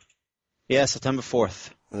 Yeah, September 4th.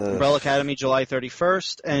 Umbrella Academy, July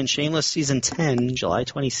 31st, and Shameless Season 10, July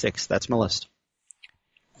 26th. That's my list.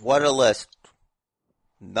 What a list.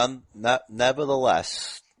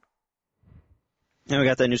 Nevertheless. And we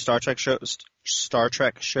got that new Star Trek show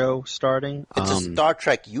starting. It's a Star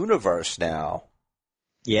Trek universe now.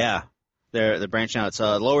 Yeah. They're branching out. It's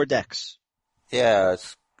Lower Decks. Yeah.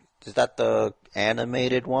 Is that the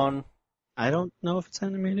animated one? I don't know if it's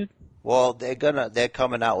animated. Well, they're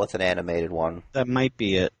coming out with an animated one. That might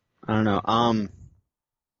be it. I don't know.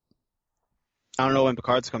 I don't know when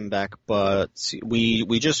Picard's coming back, but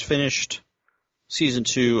we just finished season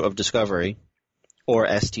 2 of Discovery, or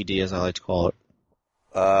STD as I like to call it.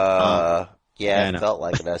 Yeah, it felt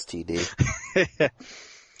like an STD.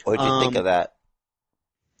 What did you think of that?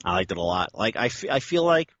 I liked it a lot. Like I feel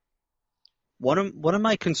like one of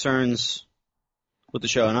my concerns with the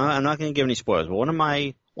show, and I'm not going to give any spoilers, but one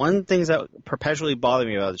of the things that perpetually bother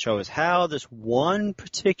me about the show is how this one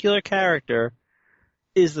particular character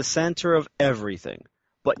is the center of everything.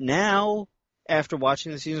 But now, after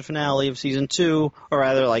watching the season finale of season 2, or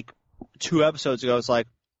rather like 2 episodes ago, it's like,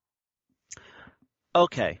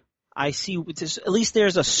 okay, I see. At least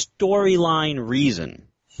there's a storyline reason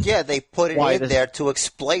Yeah, they put it in there to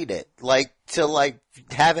explain it, like to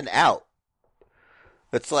have an out.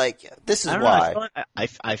 It's like this is why.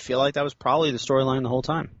 I feel like that was probably the storyline the whole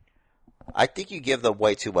time. I think you give them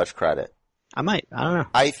way too much credit. I might. I don't know.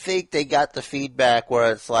 I think they got the feedback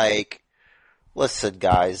where it's like, listen,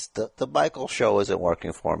 guys, the Michael show isn't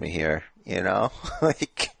working for me here. You know,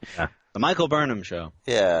 yeah. The Michael Burnham show.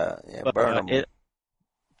 Yeah, but, Burnham.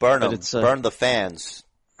 Burn them. Burn the fans.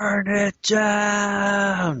 Burn it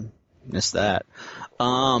down. Missed that.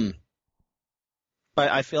 But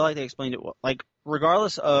I feel like they explained it like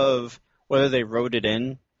regardless of whether they wrote it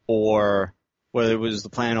in or whether it was the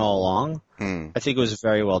plan all along. I think it was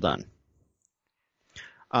very well done.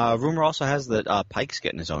 Rumor also has that Pike's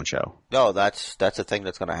getting his own show. No, that's a thing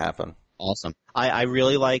that's going to happen. Awesome. I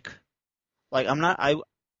really like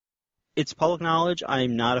it's public knowledge.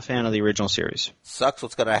 I'm not a fan of the original series. Sucks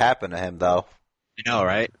what's going to happen to him, though. I know,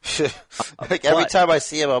 right? Every time I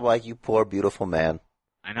see him, I'm like, you poor, beautiful man.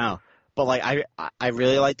 I know. But, I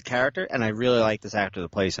really like the character, and I really like this actor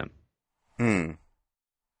that plays him.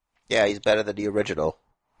 Yeah, he's better than the original,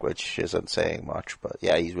 which isn't saying much, but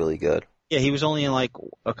yeah, he's really good. Yeah, he was only in,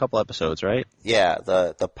 a couple episodes, right? Yeah,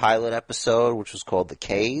 the pilot episode, which was called The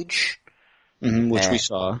Cage. Which we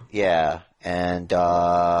saw. Yeah, and,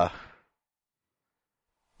 yeah,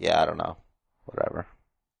 I don't know. Whatever.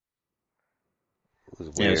 It was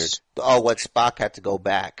weird. Yes. Oh, when Spock had to go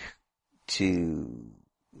back to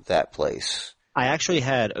that place. I actually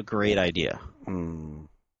had a great idea.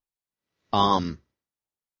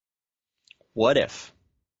 What if?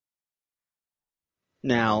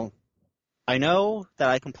 Now, I know that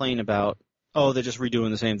I complain about, they're just redoing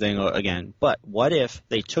the same thing again, but what if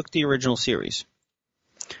they took the original series?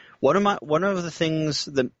 One of the things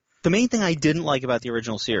the main thing I didn't like about the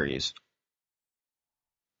original series,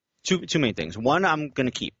 two main things. One, I'm going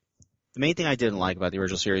to keep. The main thing I didn't like about the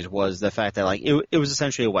original series was the fact that it was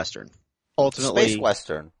essentially a Western. Ultimately, space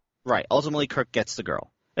Western. Right. Ultimately, Kirk gets the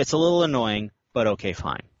girl. It's a little annoying, but okay,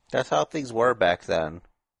 fine. That's how things were back then.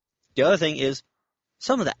 The other thing is,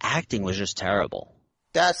 some of the acting was just terrible.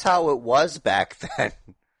 That's how it was back then.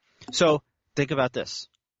 So, think about this.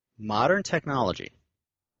 Modern technology.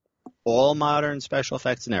 All modern special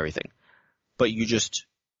effects and everything. But you just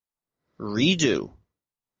redo,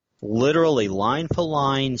 literally line for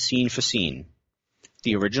line, scene for scene,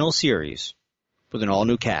 the original series with an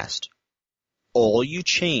all-new cast. All you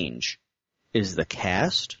change is the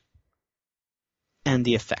cast and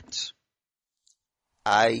the effects.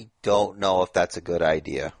 I don't know if that's a good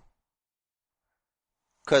idea.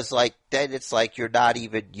 Because, then it's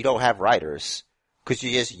you don't have writers. Because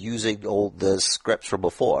you're just using the scripts from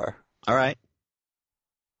before. All right.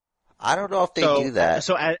 I don't know if they do that.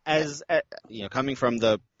 So, as coming from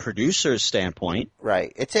the producer's standpoint,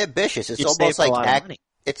 right? It's ambitious. It's almost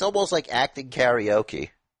it's almost like acting karaoke.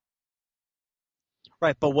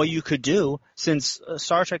 Right, but what you could do, since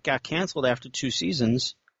Star Trek got canceled after 2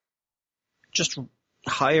 seasons, just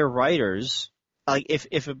hire writers.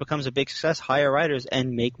 If it becomes a big success, hire writers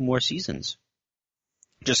and make more seasons.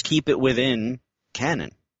 Just keep it within canon.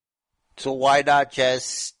 So why not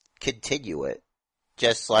just continue it?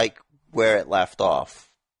 Just where it left off.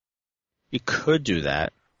 You could do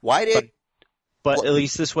that. Why did... But at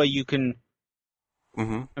least this way you can...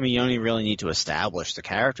 Mm-hmm. I mean, you only really need to establish the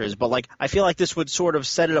characters, but I feel like this would sort of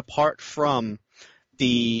set it apart from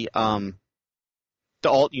the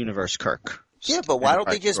alt universe Kirk. Yeah, but why don't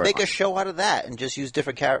they just make a show out of that and just use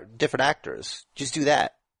different actors? Just do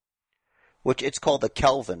that. Which it's called the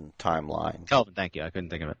Kelvin timeline. Kelvin, thank you. I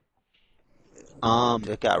couldn't think of it.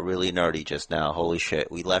 It got really nerdy just now. Holy shit.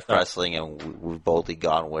 We left wrestling and we've boldly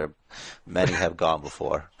gone where many have gone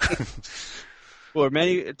before.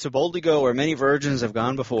 To boldly go where many virgins have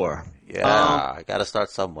gone before. Yeah, I gotta start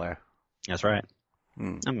somewhere. That's right. I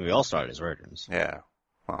mean, we all started as virgins. Yeah.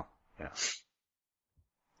 Well, yeah.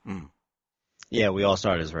 Yeah, we all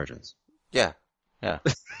started as virgins. Yeah. Yeah.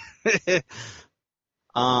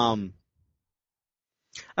 I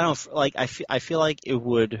don't I feel like it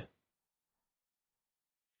would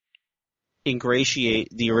ingratiate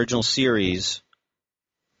the original series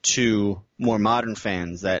to more modern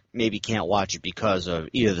fans that maybe can't watch it because of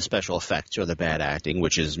either the special effects or the bad acting,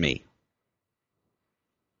 which is me.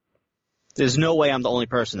 There's no way I'm the only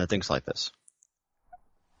person that thinks like this.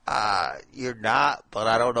 You're not, but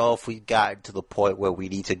I don't know if we've gotten to the point where we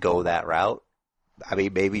need to go that route. I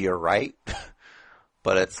mean, maybe you're right,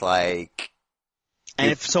 but it's And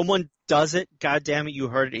if someone does it, goddammit, you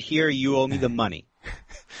heard it here, you owe me the money.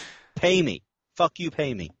 Pay me. Fuck you,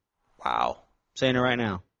 pay me. Wow. I'm saying it right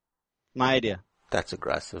now. My idea. That's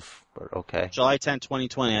aggressive, but okay. July 10,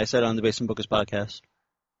 2020, I said it on the Basement Bookers podcast.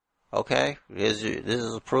 Okay, this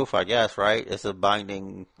is proof, I guess, right? It's a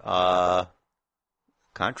binding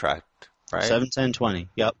contract, right? 7-10-20.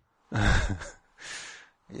 Yep.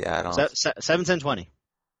 Yeah, I don't. 7-10-20.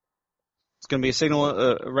 It's going to be a signal,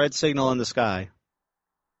 a red signal in the sky.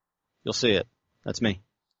 You'll see it. That's me.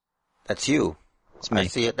 That's you. It's me. I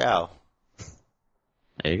see it now.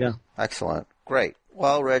 There you go. Excellent. Great.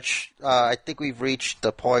 Well, Rich, I think we've reached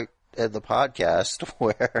the point in the podcast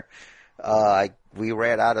where we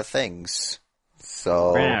ran out of things.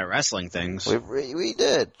 So Ran out of wrestling things. We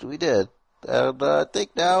did. And I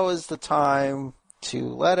think now is the time to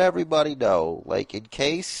let everybody know, like, in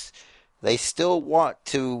case they still want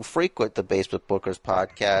to frequent the Basement Bookers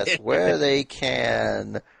podcast, where they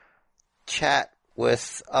can chat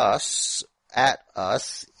with us, at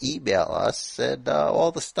us, email us, and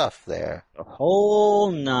all the stuff there. The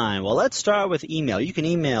whole 9. Well, let's start with email. You can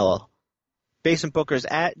email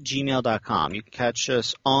basementbookers@gmail.com. You can catch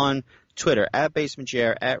us on Twitter,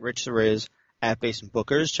 @BasementJR, @RichTheRiz,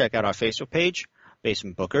 @BasementBookers. Check out our Facebook page,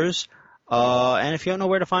 Basement Bookers. And if you don't know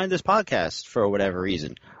where to find this podcast for whatever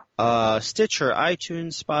reason, Stitcher,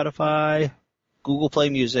 iTunes, Spotify, Google Play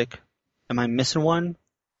Music. Am I missing one?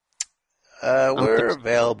 We're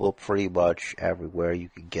available pretty much everywhere you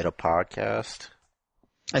can get a podcast.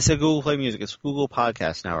 I said Google Play Music. It's Google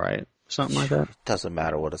Podcast now, right? Something like that? Doesn't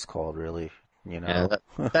matter what it's called, really. You know.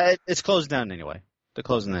 Yeah, it's closed down anyway. They're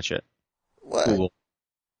closing that shit. What? Google.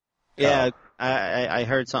 Yeah, I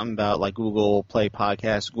heard something about like Google Play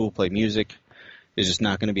Podcast, Google Play Music is just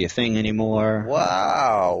not going to be a thing anymore.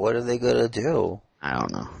 Wow, what are they going to do? I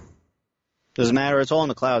don't know. Doesn't matter. It's all in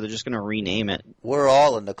the cloud. They're just going to rename it. We're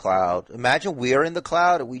all in the cloud. Imagine we're in the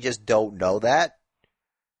cloud and we just don't know that.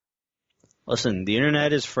 Listen, the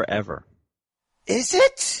internet is forever. Is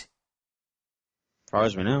it? As far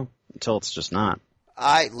as we know. Until it's just not.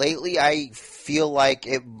 Lately I feel like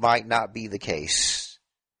it might not be the case.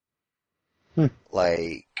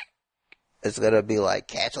 Like, it's going to be like,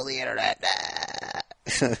 cancel the internet.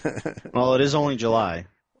 Well, it is only July.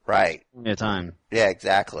 Right. Plenty of time. Yeah,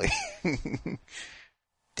 exactly. The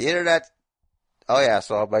internet. Oh, yeah,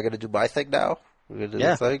 so am I going to do my thing now? We're going to do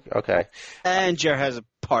the thing? Okay. And Jer has a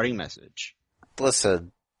parting message.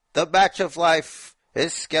 Listen, the match of life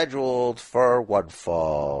is scheduled for one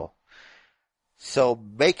fall. So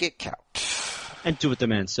make it count. And do what the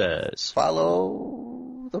man says.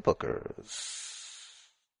 Follow the bookers.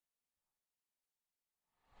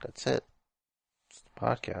 That's it. It's the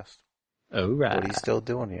podcast. All right. What are you still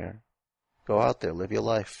doing here? Go out there, live your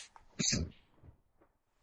life.